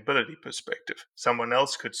sustainability perspective. Someone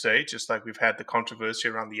else could say, just like we've had the controversy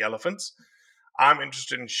around the elephants, I'm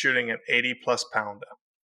interested in shooting an 80-plus pounder,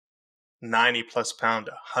 90-plus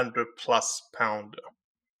pounder, 100-plus pounder.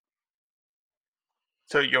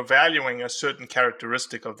 So you're valuing a certain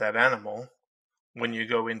characteristic of that animal when you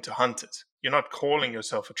go into hunt it. You're not calling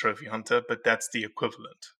yourself a trophy hunter, but that's the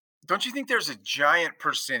equivalent. Don't you think there's a giant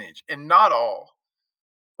percentage, and not all?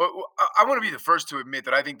 But I want to be the first to admit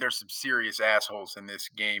that I think there's some serious assholes in this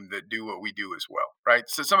game that do what we do as well, right?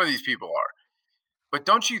 So some of these people are. But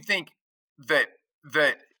don't you think that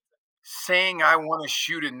saying I want to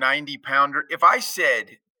shoot a 90-pounder, if I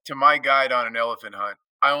said to my guide on an elephant hunt,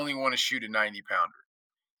 I only want to shoot a 90-pounder,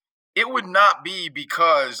 it would not be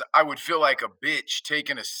because I would feel like a bitch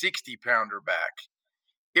taking a 60-pounder back.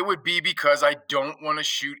 It would be because I don't want to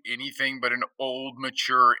shoot anything but an old,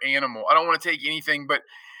 mature animal. I don't want to take anything, but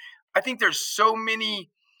I think there's so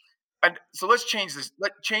many. So let's change this.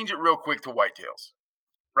 Let's change it real quick to whitetails,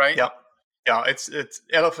 right? Yeah. Yeah, it's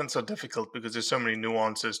elephants are difficult because there's so many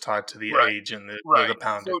nuances tied to the age and the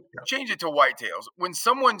pounding. So change it to whitetails. When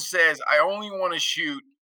someone says, I only want to shoot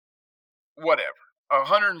whatever,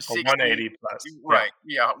 160, 180 plus. Right.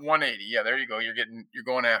 Yeah, 180. Yeah, there you go. You're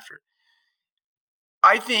going after it.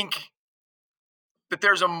 I think that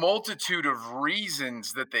there's a multitude of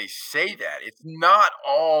reasons that they say that. It's not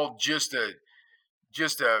all just a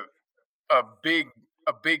big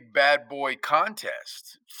bad boy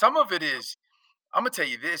contest. Some of it is, I'm gonna tell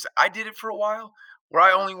you this, I did it for a while where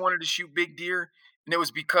I only wanted to shoot big deer, and it was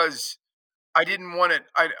because I didn't want it.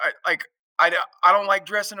 I don't like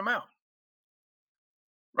dressing them out.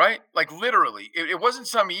 Right? Like literally, it wasn't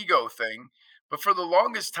some ego thing, but for the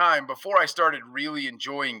longest time before I started really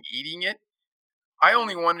enjoying eating it, I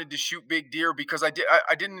only wanted to shoot big deer because I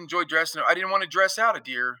didn't enjoy dressing. I didn't want to dress out a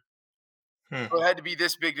deer. So it had to be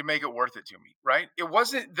this big to make it worth it to me, right? It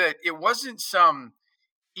wasn't some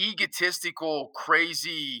egotistical,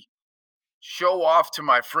 crazy show off to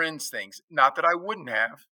my friends things. Not that I wouldn't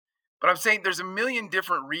have, but I'm saying there's a million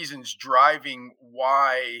different reasons driving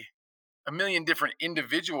why, a million different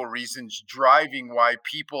individual reasons driving why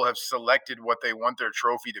people have selected what they want their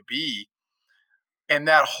trophy to be. And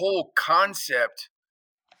that whole concept,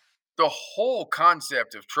 the whole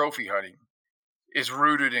concept of trophy hunting is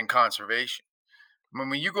rooted in conservation.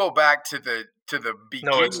 When you go back to the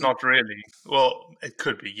beginning, no, it's not really. Well, it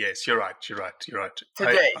could be. Yes, you're right.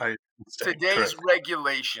 Today's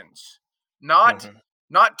regulations, not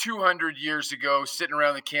 200 years ago, sitting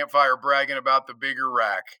around the campfire bragging about the bigger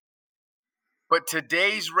rack, but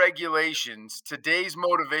today's regulations, today's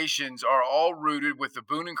motivations are all rooted with the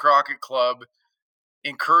Boone and Crockett Club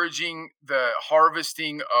encouraging the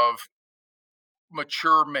harvesting of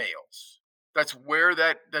mature males. That's where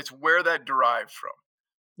that derived from.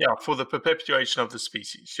 Yeah, for the perpetuation of the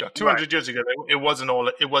species. Yeah, 200 years ago,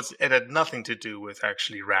 it had nothing to do with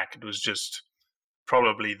actually rack. It was just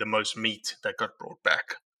probably the most meat that got brought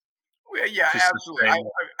back. Well, yeah, absolutely.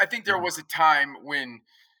 I think there was a time when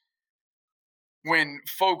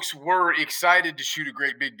folks were excited to shoot a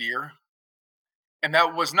great big deer, and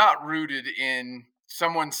that was not rooted in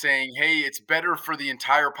someone saying, hey, it's better for the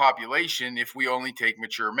entire population if we only take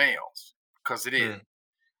mature males, because it is.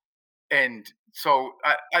 And so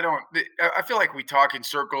I feel like we talk in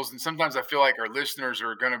circles, and sometimes I feel like our listeners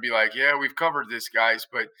are going to be like, yeah, we've covered this, guys,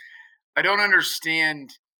 but I don't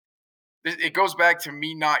understand. It goes back to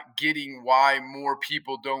me not getting why more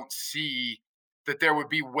people don't see that there would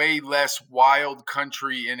be way less wild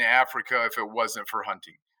country in Africa if it wasn't for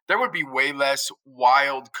hunting. There would be way less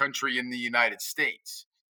wild country in the United States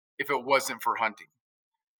if it wasn't for hunting.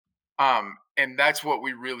 And that's what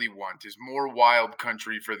we really want, is more wild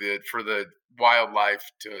country for the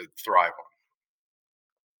wildlife to thrive on.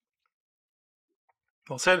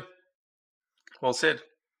 Well said. Well said.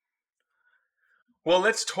 Well,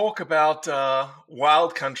 let's talk about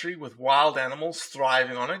wild country with wild animals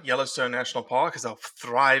thriving on it. Yellowstone National Park is a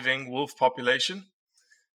thriving wolf population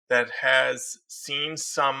that has seen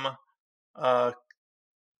some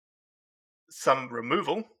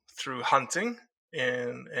removal through hunting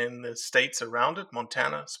in the states around it,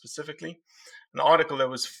 Montana specifically. an article that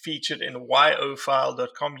was featured in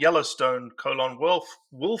YOFile.com, Yellowstone,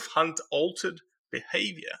 wolf hunt altered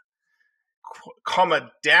behavior,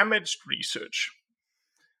 damaged research.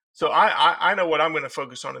 So I know what I'm going to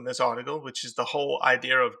focus on in this article, which is the whole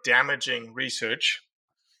idea of damaging research.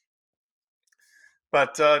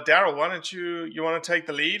 But Daryl, why don't you want to take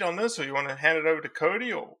the lead on this, or you want to hand it over to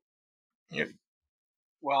Cody? Or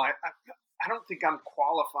Well, I don't think I'm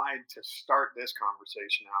qualified to start this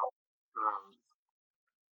conversation out.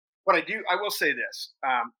 But I will say this: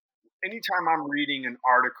 anytime I'm reading an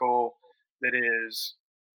article that has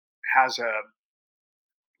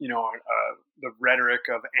the rhetoric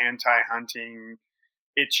of anti-hunting,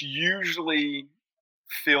 it's usually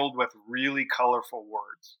filled with really colorful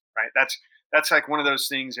words, right? That's like one of those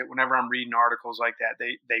things that whenever I'm reading articles like that,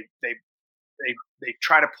 they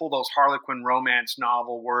try to pull those Harlequin romance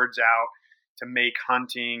novel words out to make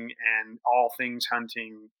hunting and all things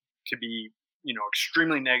hunting to be,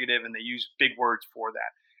 extremely negative, and they use big words for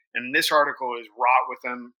that. And this article is wrought with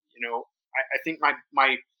them. I think my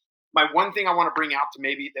one thing I want to bring out to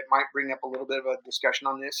maybe that might bring up a little bit of a discussion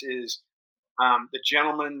on this is the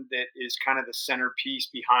gentleman that is kind of the centerpiece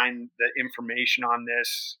behind the information on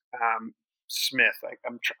this, Smith.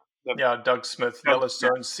 Doug Smith,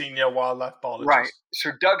 Yellowstone senior wildlife biologist. Right.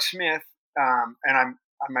 So Doug Smith, and I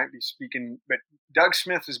might be speaking, but Doug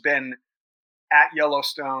Smith has been at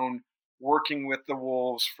Yellowstone working with the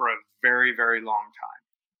wolves for a very, very long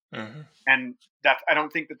time. Mm-hmm. And I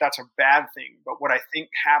don't think that that's a bad thing. But what I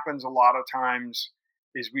think happens a lot of times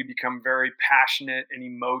is we become very passionate and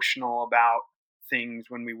emotional about things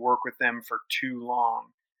when we work with them for too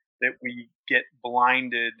long, that we get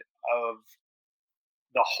blinded of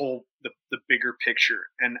the bigger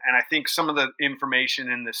picture. And I think some of the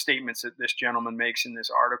information and the statements that this gentleman makes in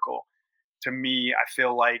this article, to me, I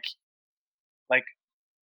feel like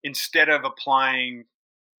instead of applying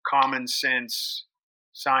common sense,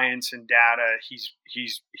 science, and data, he's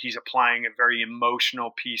applying a very emotional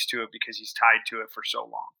piece to it because he's tied to it for so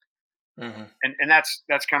long. Mm-hmm. And that's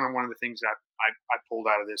kind of one of the things that I pulled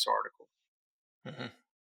out of this article. Mm-hmm.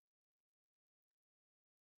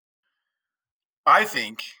 I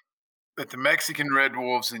think that the Mexican red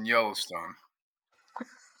wolves in Yellowstone.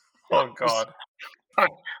 Oh, God.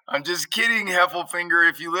 I'm just kidding, Heffelfinger.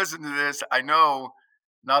 If you listen to this, I know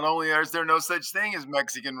not only is there no such thing as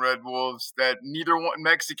Mexican red wolves, that neither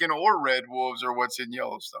Mexican or red wolves are what's in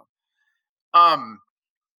Yellowstone. I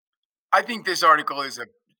think this article is a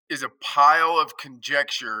pile of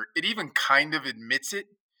conjecture. It even kind of admits it.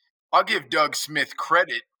 I'll give Doug Smith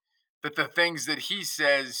credit that the things that he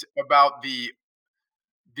says about the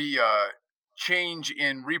change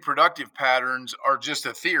in reproductive patterns are just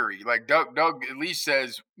a theory. Like Doug at least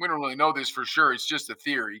says, we don't really know this for sure. It's just a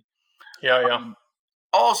theory. Yeah.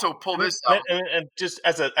 Also pull this up. And just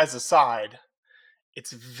as a side,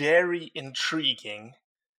 it's very intriguing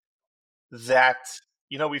that,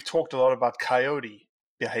 we've talked a lot about coyote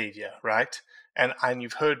behavior, right? And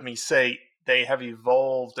you've heard me say they have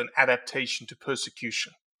evolved an adaptation to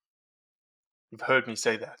persecution. You've heard me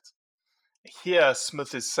say that. Here,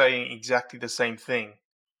 Smith is saying exactly the same thing,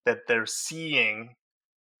 that they're seeing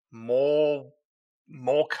more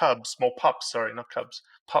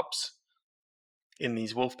pups in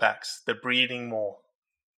these wolf packs. They're breeding more.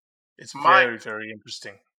 It's very, very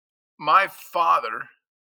interesting. My father,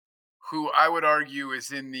 who I would argue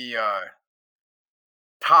is in the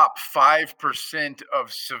top 5%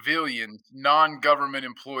 of civilian, non-government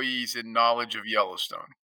employees in knowledge of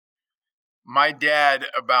Yellowstone. My dad,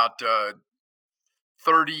 about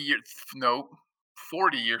 40 years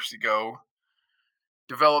ago,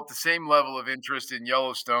 developed the same level of interest in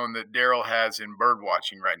Yellowstone that Daryl has in bird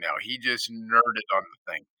watching right now. He just nerded on the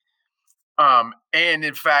thing. And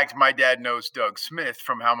in fact, my dad knows Doug Smith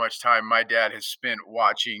from how much time my dad has spent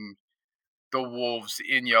watching the wolves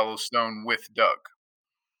in Yellowstone with Doug.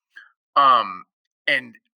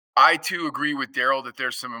 And I too agree with Daryl that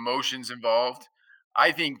there's some emotions involved.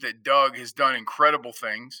 I think that Doug has done incredible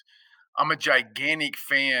things. I'm a gigantic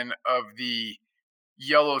fan of the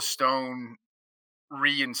Yellowstone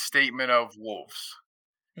reinstatement of wolves.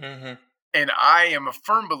 Mm-hmm. And I am a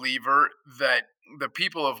firm believer that the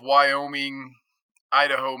people of Wyoming,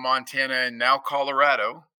 Idaho, Montana, and now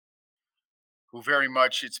Colorado, who very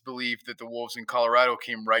much it's believed that the wolves in Colorado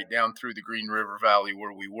came right down through the Green River Valley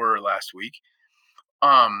where we were last week,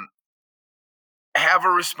 have a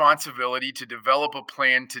responsibility to develop a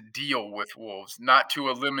plan to deal with wolves, not to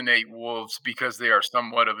eliminate wolves because they are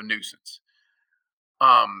somewhat of a nuisance.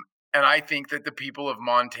 And I think that the people of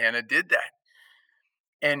Montana did that.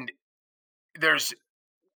 And there's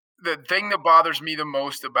the thing that bothers me the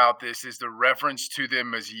most about this is the reference to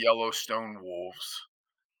them as Yellowstone wolves.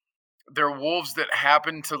 They're wolves that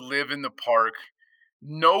happen to live in the park.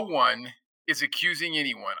 No one is accusing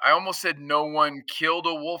anyone. I almost said no one killed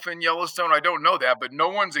a wolf in Yellowstone. I don't know that, but no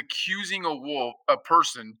one's accusing a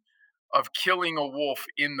person of killing a wolf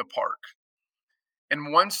in the park.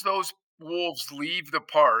 And once those wolves leave the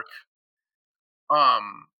park,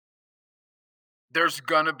 there's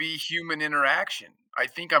gonna be human interaction. I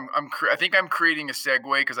think I'm creating a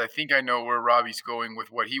segue because I think I know where Robbie's going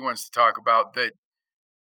with what he wants to talk about. That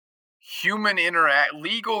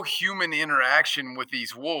legal human interaction with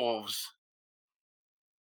these wolves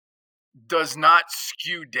does not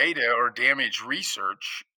skew data or damage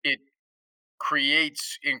research. It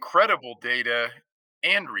creates incredible data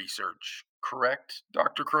and research. Correct,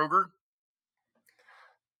 Dr. Kroger?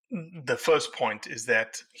 The first point is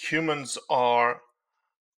that humans are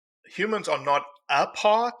not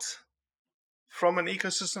apart from an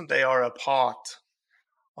ecosystem, they are a part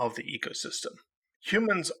of the ecosystem.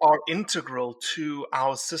 Humans are integral to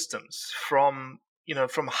our systems from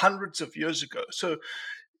hundreds of years ago. So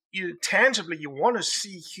tangibly, you want to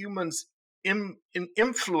see humans in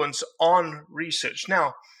influence on research.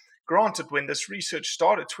 Now, granted, when this research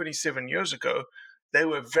started 27 years ago, they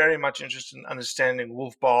were very much interested in understanding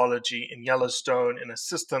wolf biology in Yellowstone in a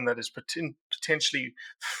system that is potentially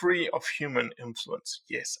free of human influence.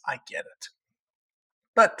 Yes, I get it.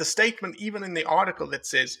 But the statement, even in the article, that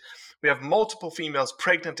says we have multiple females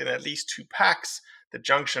pregnant in at least 2 packs, the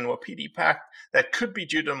junction or PD pack, that could be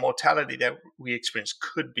due to the mortality that we experience,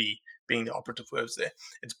 could be being the operative words there.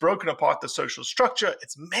 It's broken apart the social structure.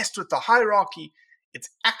 It's messed with the hierarchy. It's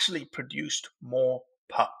actually produced more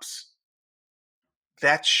pups.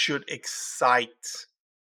 That should excite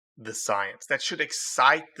the science. That should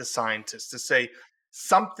excite the scientists to say,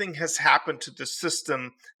 something has happened to the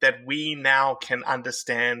system that we now can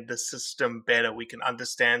understand the system better. We can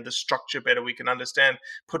understand the structure better. We can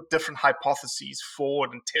put different hypotheses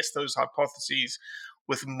forward and test those hypotheses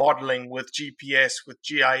with modeling, with GPS, with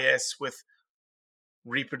GIS, with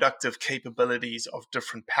reproductive capabilities of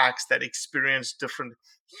different packs that experience different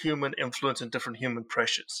human influence and different human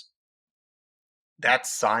pressures.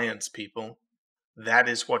 That's science, people. That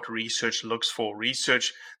is what research looks for.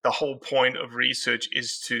 Research, the whole point of research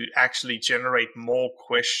is to actually generate more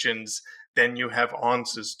questions than you have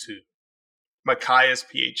answers to. Micaiah's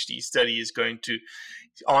PhD study is going to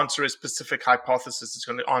answer a specific hypothesis. It's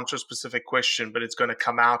going to answer a specific question, but it's going to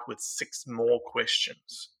come out with 6 more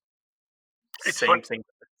questions. Same thing.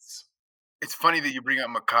 It's funny that you bring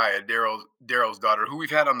up Micaiah, Daryl's daughter, who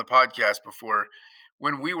we've had on the podcast before.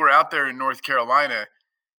 When we were out there in North Carolina,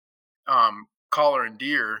 Collar and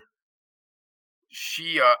Deer,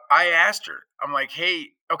 I asked her, I'm like, hey,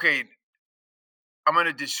 okay, I'm going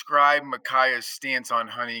to describe Micaiah's stance on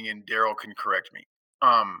hunting and Daryl can correct me.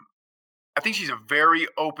 I think she's a very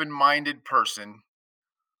open-minded person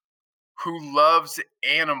who loves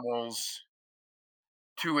animals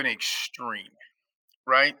to an extreme,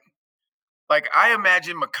 right? Like, I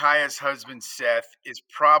imagine Micaiah's husband, Seth, is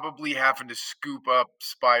probably having to scoop up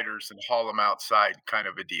spiders and haul them outside kind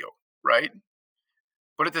of a deal, right?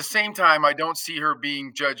 But at the same time, I don't see her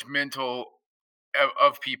being judgmental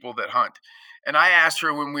of people that hunt. And I asked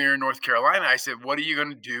her when we were in North Carolina, I said, what are you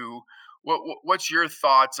going to do? What's your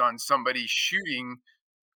thoughts on somebody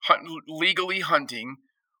legally hunting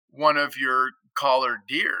one of your collared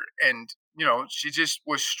deer? And, she just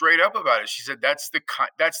was straight up about it. She said, that's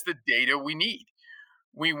the data we need.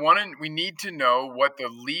 We need to know what the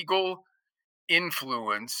legal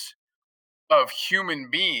influence of human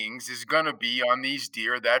beings is going to be on these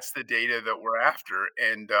deer. That's the data that we're after.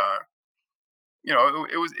 And,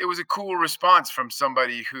 it was a cool response from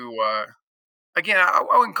somebody who, again, I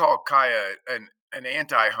wouldn't call Kaya an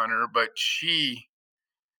anti-hunter, but she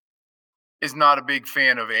is not a big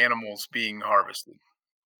fan of animals being harvested,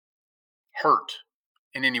 hurt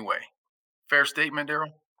in any way. Fair statement,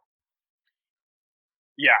 Daryl?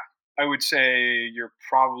 Yeah, I would say you're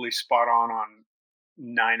probably spot on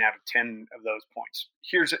 9 out of 10 of those points.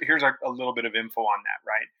 Here's a little bit of info on that,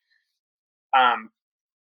 right?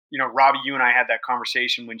 Robbie, you and I had that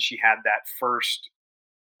conversation when she had that first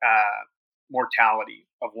mortality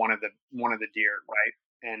of one of the deer, right?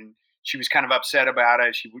 And she was kind of upset about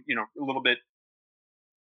it. She, a little bit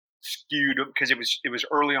skewed because it was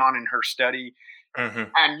early on in her study. Mm-hmm.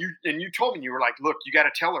 And you told me, you were like, look, you got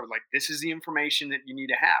to tell her, like, this is the information that you need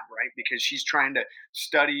to have, right? Because she's trying to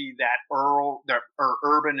study that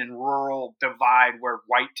urban and rural divide where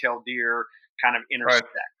white-tailed deer kind of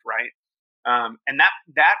intersect, right? And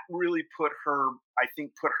that really put her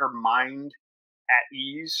mind at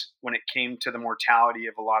ease when it came to the mortality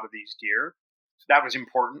of a lot of these deer. So that was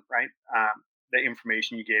important, right? The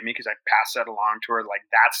information you gave me, because I passed that along to her. Like,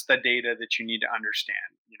 that's the data that you need to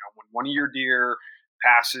understand. You know, when one of your deer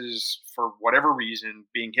passes for whatever reason,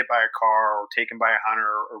 being hit by a car or taken by a hunter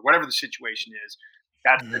or whatever the situation is,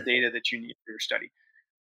 that's the data that you need for your study.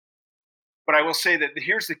 But I will say that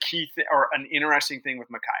here's the key or an interesting thing with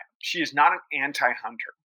Micaiah. She is not an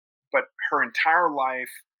anti-hunter, but her entire life,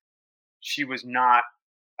 she was not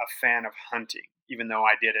a fan of hunting, even though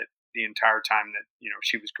I did it the entire time that, you know,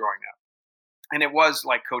 she was growing up. And it was,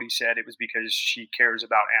 like Cody said, it was because she cares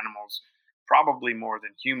about animals probably more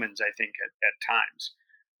than humans, I think, at times.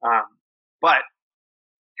 But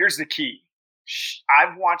here's the key.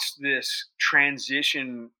 I've watched this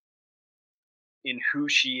transition in who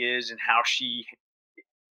she is and how she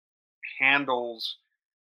handles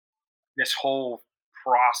this whole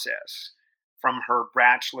process, from her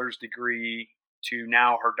bachelor's degree to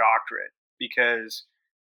now her doctorate. Because,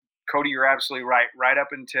 Cody, you're absolutely right. Right up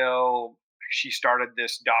until she started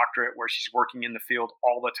this doctorate where she's working in the field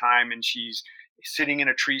all the time, and she's sitting in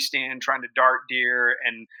a tree stand trying to dart deer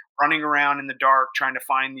and running around in the dark trying to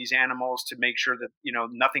find these animals to make sure that, you know,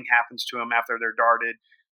 nothing happens to them after they're darted.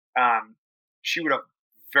 She would have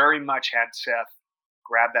very much had Seth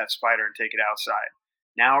grab that spider and take it outside.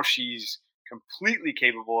 Now she's completely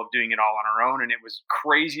capable of doing it all on her own, and it was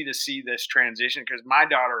crazy to see this transition, because my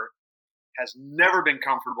daughter has never been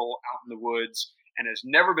comfortable out in the woods and has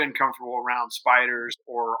never been comfortable around spiders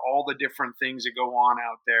or all the different things that go on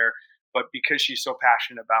out there. But because she's so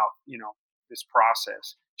passionate about, you know, this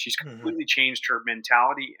process, she's completely changed her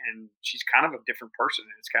mentality, and she's kind of a different person,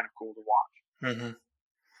 and it's kind of cool to watch.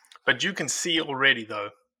 But you can see already, though,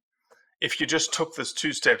 if you just took this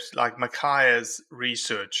 2 steps, like Micaiah's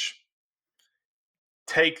research,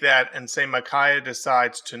 take that and say Micaiah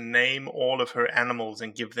decides to name all of her animals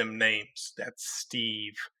and give them names. That's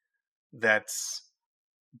Steve, that's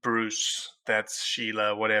Bruce, that's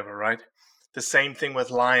Sheila, whatever, right? The same thing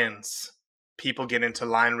with lions. People get into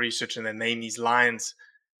lion research and they name these lions.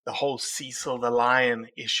 The whole Cecil the lion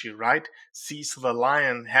issue, right? Cecil the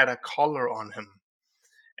lion had a collar on him.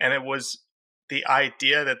 And it was the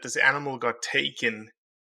idea that this animal got taken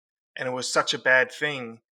and it was such a bad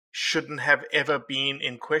thing shouldn't have ever been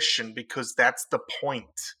in question, because that's the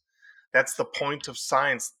point. That's the point of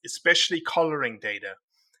science, especially collaring data.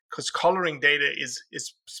 Because collaring data is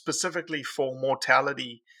specifically for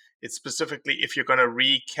mortality. It's specifically if you're going to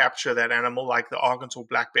recapture that animal, like the Arkansas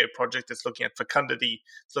Black Bear Project that's looking at fecundity,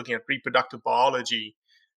 it's looking at reproductive biology.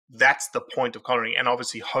 That's the point of collaring. And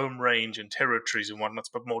obviously home range and territories and whatnot.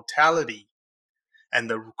 But mortality and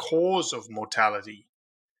the cause of mortality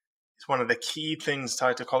is one of the key things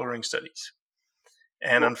tied to collaring studies.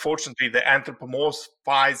 And unfortunately, the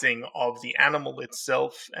anthropomorphizing of the animal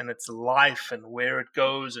itself and its life and where it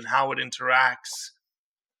goes and how it interacts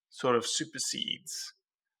sort of supersedes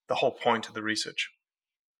the whole point of the research.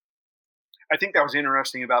 I think that was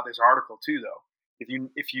interesting about this article too, though.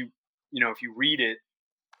 If you read it,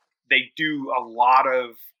 they do a lot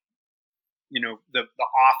of, you know, the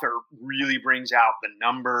author really brings out the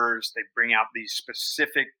numbers. They bring out these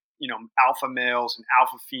specific, you know, alpha males and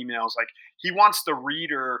alpha females. Like, he wants the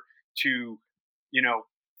reader to, you know,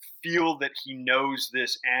 feel that he knows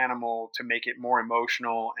this animal to make it more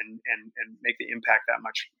emotional and make the impact that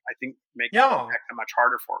much, I think, make the impact that much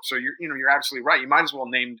harder for it. So you're absolutely right. You might as well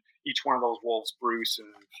name each one of those wolves Bruce and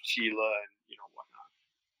Sheila and, you know, whatnot.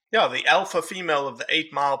 Yeah, the alpha female of the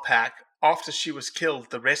 8 Mile pack, after she was killed,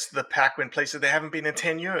 the rest of the pack went places they haven't been in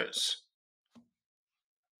 10 years.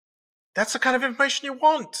 That's the kind of information you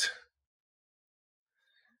want.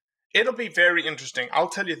 It'll be very interesting. I'll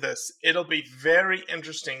tell you this. It'll be very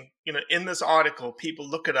interesting. You know, in this article, people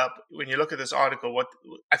look it up. When you look at this article, what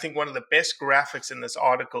I think one of the best graphics in this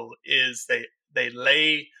article is they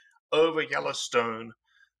lay over Yellowstone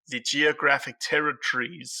the geographic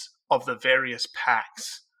territories of the various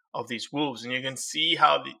packs of these wolves. And you can see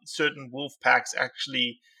how certain wolf packs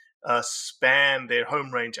actually span their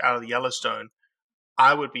home range out of the Yellowstone.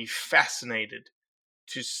 I would be fascinated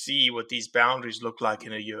to see what these boundaries look like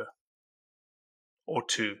in a year or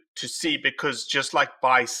two, to see, because just like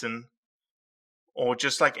bison or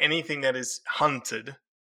just like anything that is hunted,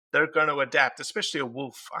 they're going to adapt. Especially a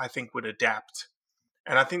wolf, I think, would adapt.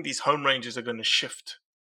 And I think these home ranges are going to shift.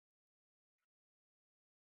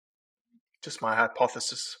 Just my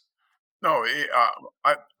hypothesis. No,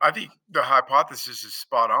 I think the hypothesis is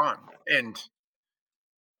spot on. And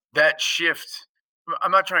that shift,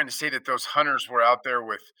 I'm not trying to say that those hunters were out there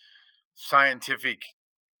with scientific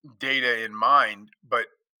data in mind, but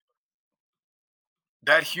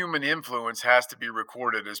that human influence has to be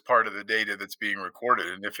recorded as part of the data that's being recorded.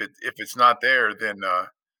 And if it's not there, then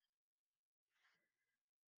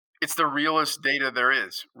it's the realest data there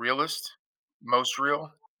is. Realist, most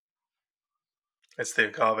real. It's the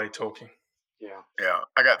agave talking. Yeah.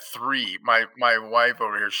 I got 3. My wife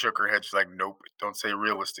over here shook her head. She's like, "Nope, don't say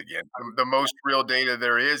realist again." The most real data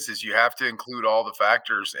there is you have to include all the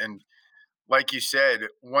factors. And like you said,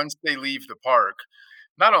 once they leave the park,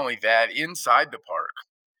 not only that, inside the park.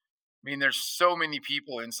 I mean, there's so many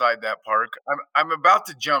people inside that park. I'm about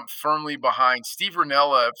to jump firmly behind Steve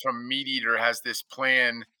Rinella from Meat Eater. Has this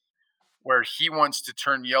plan where he wants to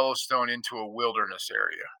turn Yellowstone into a wilderness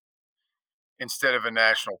area instead of a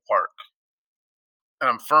national park. And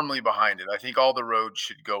I'm firmly behind it. I think all the roads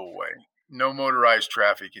should go away. No motorized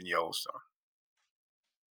traffic in Yellowstone.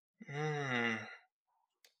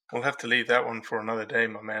 We'll have to leave that one for another day,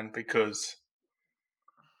 my man, because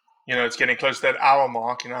it's getting close to that hour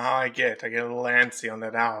mark. You know how I get a little antsy on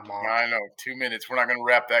that hour mark. I know, 2 minutes. We're not going to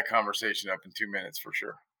wrap that conversation up in 2 minutes for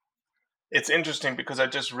sure. It's interesting because I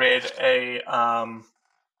just read a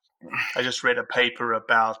paper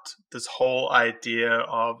about this whole idea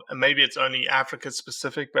of, and maybe it's only Africa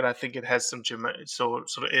specific, but I think it has some sort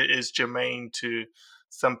of it is germane to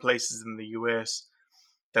some places in the US,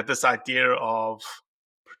 that this idea of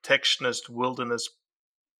protectionist wilderness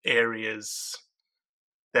areas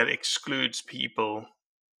that excludes people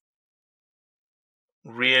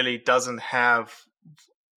really doesn't have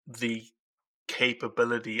the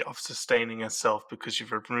capability of sustaining itself, because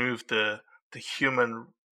you've removed the human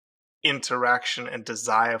interaction and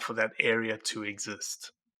desire for that area to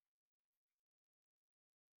exist.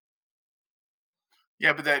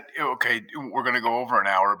 Yeah, but we're going to go over an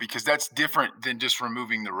hour because that's different than just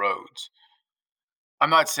removing the roads. I'm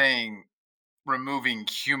not saying removing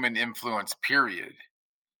human influence, period.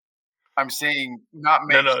 I'm saying not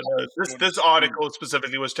making... No. This article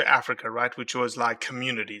specifically was to Africa, right? Which was like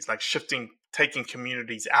communities, like taking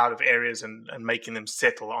communities out of areas and making them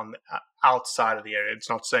settle on outside of the area. It's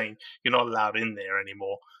not saying you're not allowed in there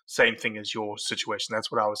anymore. Same thing as your situation.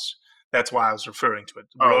 That's why I was referring to it.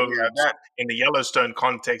 Roads in the Yellowstone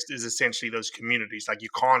context is essentially those communities. Like you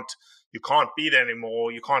can't be there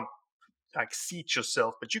anymore. You can't like seat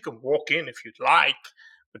yourself, but you can walk in if you'd like,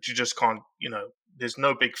 but you just can't, there's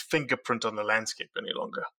no big fingerprint on the landscape any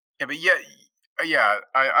longer. Yeah, but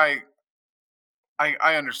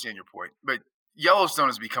I understand your point, but Yellowstone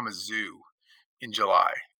has become a zoo in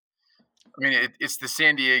July. I mean, it's the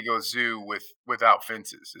San Diego Zoo without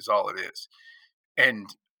fences is all it is.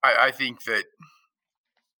 And I think that,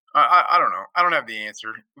 I don't know. I don't have the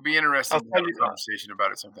answer. It would be interesting to have a conversation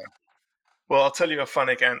about it sometime. Well, I'll tell you a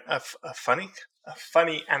funny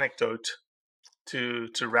anecdote to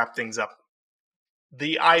wrap things up.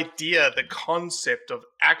 The concept of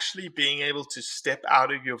actually being able to step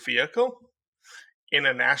out of your vehicle in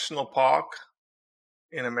a national park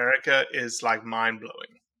in America is like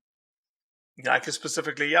mind-blowing. Like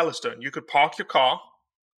specifically Yellowstone, you could park your car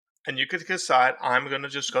and you could decide, I'm going to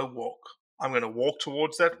just go walk. I'm going to walk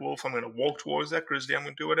towards that wolf. I'm going to walk towards that grizzly. I'm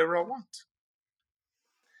going to do whatever I want.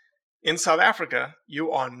 In South Africa,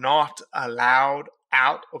 you are not allowed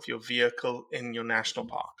out of your vehicle in your national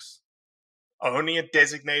parks. Only at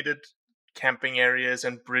designated camping areas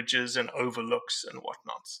and bridges and overlooks and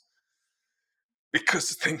whatnot.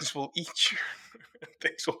 Because things will eat you.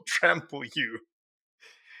 Things will trample you.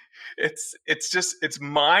 It's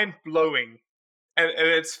mind-blowing. And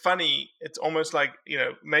it's funny. It's almost like,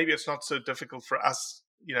 maybe it's not so difficult for us,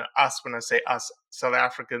 when I say us, South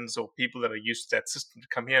Africans or people that are used to that system to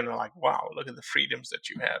come here and they're like, wow, look at the freedoms that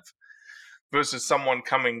you have. Versus someone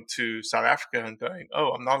coming to South Africa and going, oh,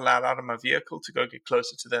 I'm not allowed out of my vehicle to go get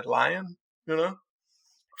closer to that lion, It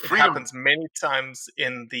happens many times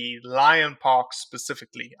in the lion park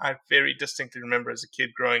specifically. I very distinctly remember as a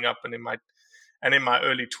kid growing up and in my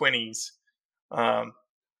early 20s,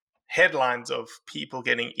 headlines of people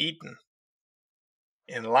getting eaten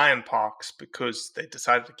in lion parks because they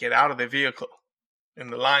decided to get out of their vehicle in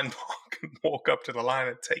the lion park and walk up to the lion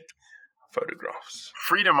and take photographs.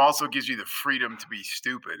 Freedom also gives you the freedom to be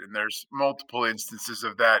stupid, and there's multiple instances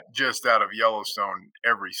of that just out of Yellowstone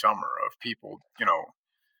every summer of people,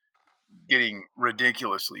 getting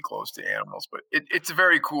ridiculously close to animals. But it's a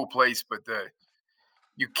very cool place, but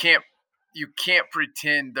you can't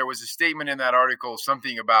pretend. There was a statement in that article,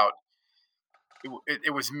 something about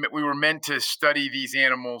we were meant to study these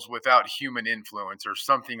animals without human influence or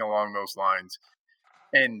something along those lines.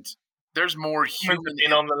 And there's more human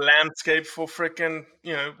been on the landscape for frickin',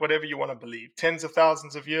 whatever you want to believe, tens of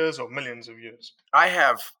thousands of years or millions of years. I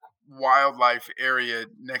have wildlife area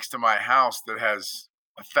next to my house that has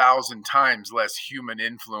 1,000 times less human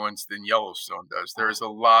influence than Yellowstone does. There is a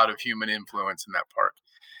lot of human influence in that park.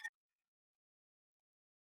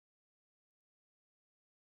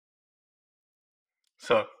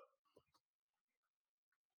 So,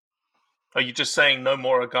 are you just saying no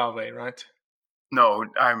more agave, right? No,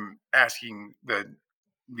 I'm asking the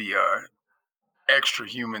extra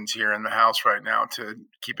humans here in the house right now to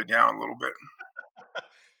keep it down a little bit.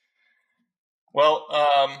 Well,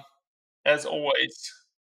 as always,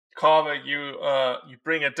 Carver, you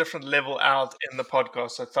bring a different level out in the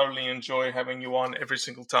podcast. I thoroughly enjoy having you on every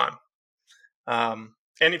single time.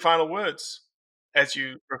 Any final words as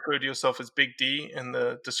you refer to yourself as Big D in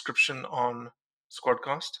the description on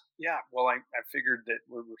Squadcast? Yeah, well, I figured that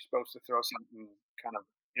we were supposed to throw something kind of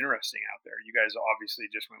interesting out there. You guys obviously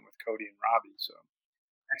just went with Cody and Robbie, so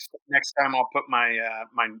next time I'll put my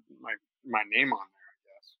my name on there, I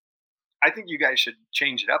guess. I think you guys should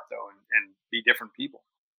change it up though and be different people.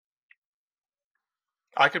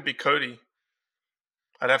 I could be Cody.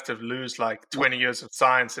 I'd have to lose like 20 years of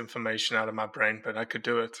science information out of my brain, but I could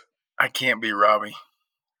do it. I can't be Robbie.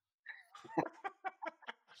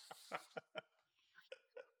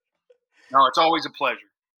 No, it's always a pleasure.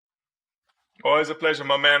 Always a pleasure,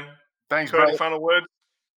 my man. Thanks, Cody, brother. final word?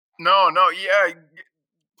 No, yeah.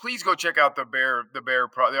 Please go check out the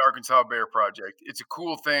Arkansas Bear Project. It's a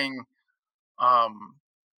cool thing.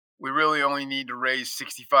 We really only need to raise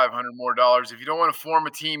 $6,500 more. If you don't want to form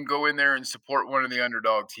a team, go in there and support one of the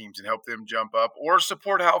underdog teams and help them jump up, or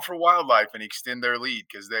support Howl for Wildlife and extend their lead,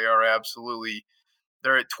 because they're at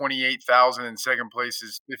 28,000 and second place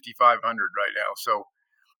is 5,500 right now. So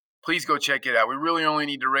please go check it out. We really only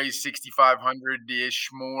need to raise 6,500-ish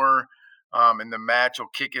more. And the match will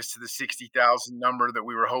kick us to the 60,000 number that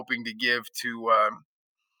we were hoping to give to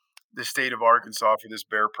the state of Arkansas for this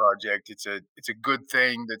bear project. It's a good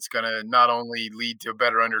thing that's going to not only lead to a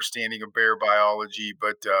better understanding of bear biology,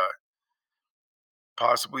 but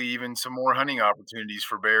possibly even some more hunting opportunities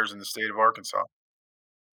for bears in the state of Arkansas.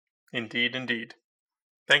 Indeed, indeed.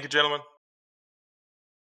 Thank you, gentlemen.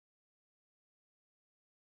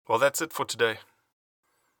 Well, that's it for today.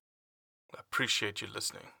 I appreciate you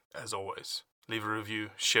listening, as always. Leave a review,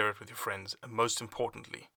 share it with your friends, and most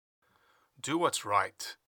importantly, do what's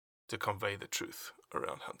right to convey the truth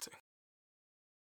around hunting.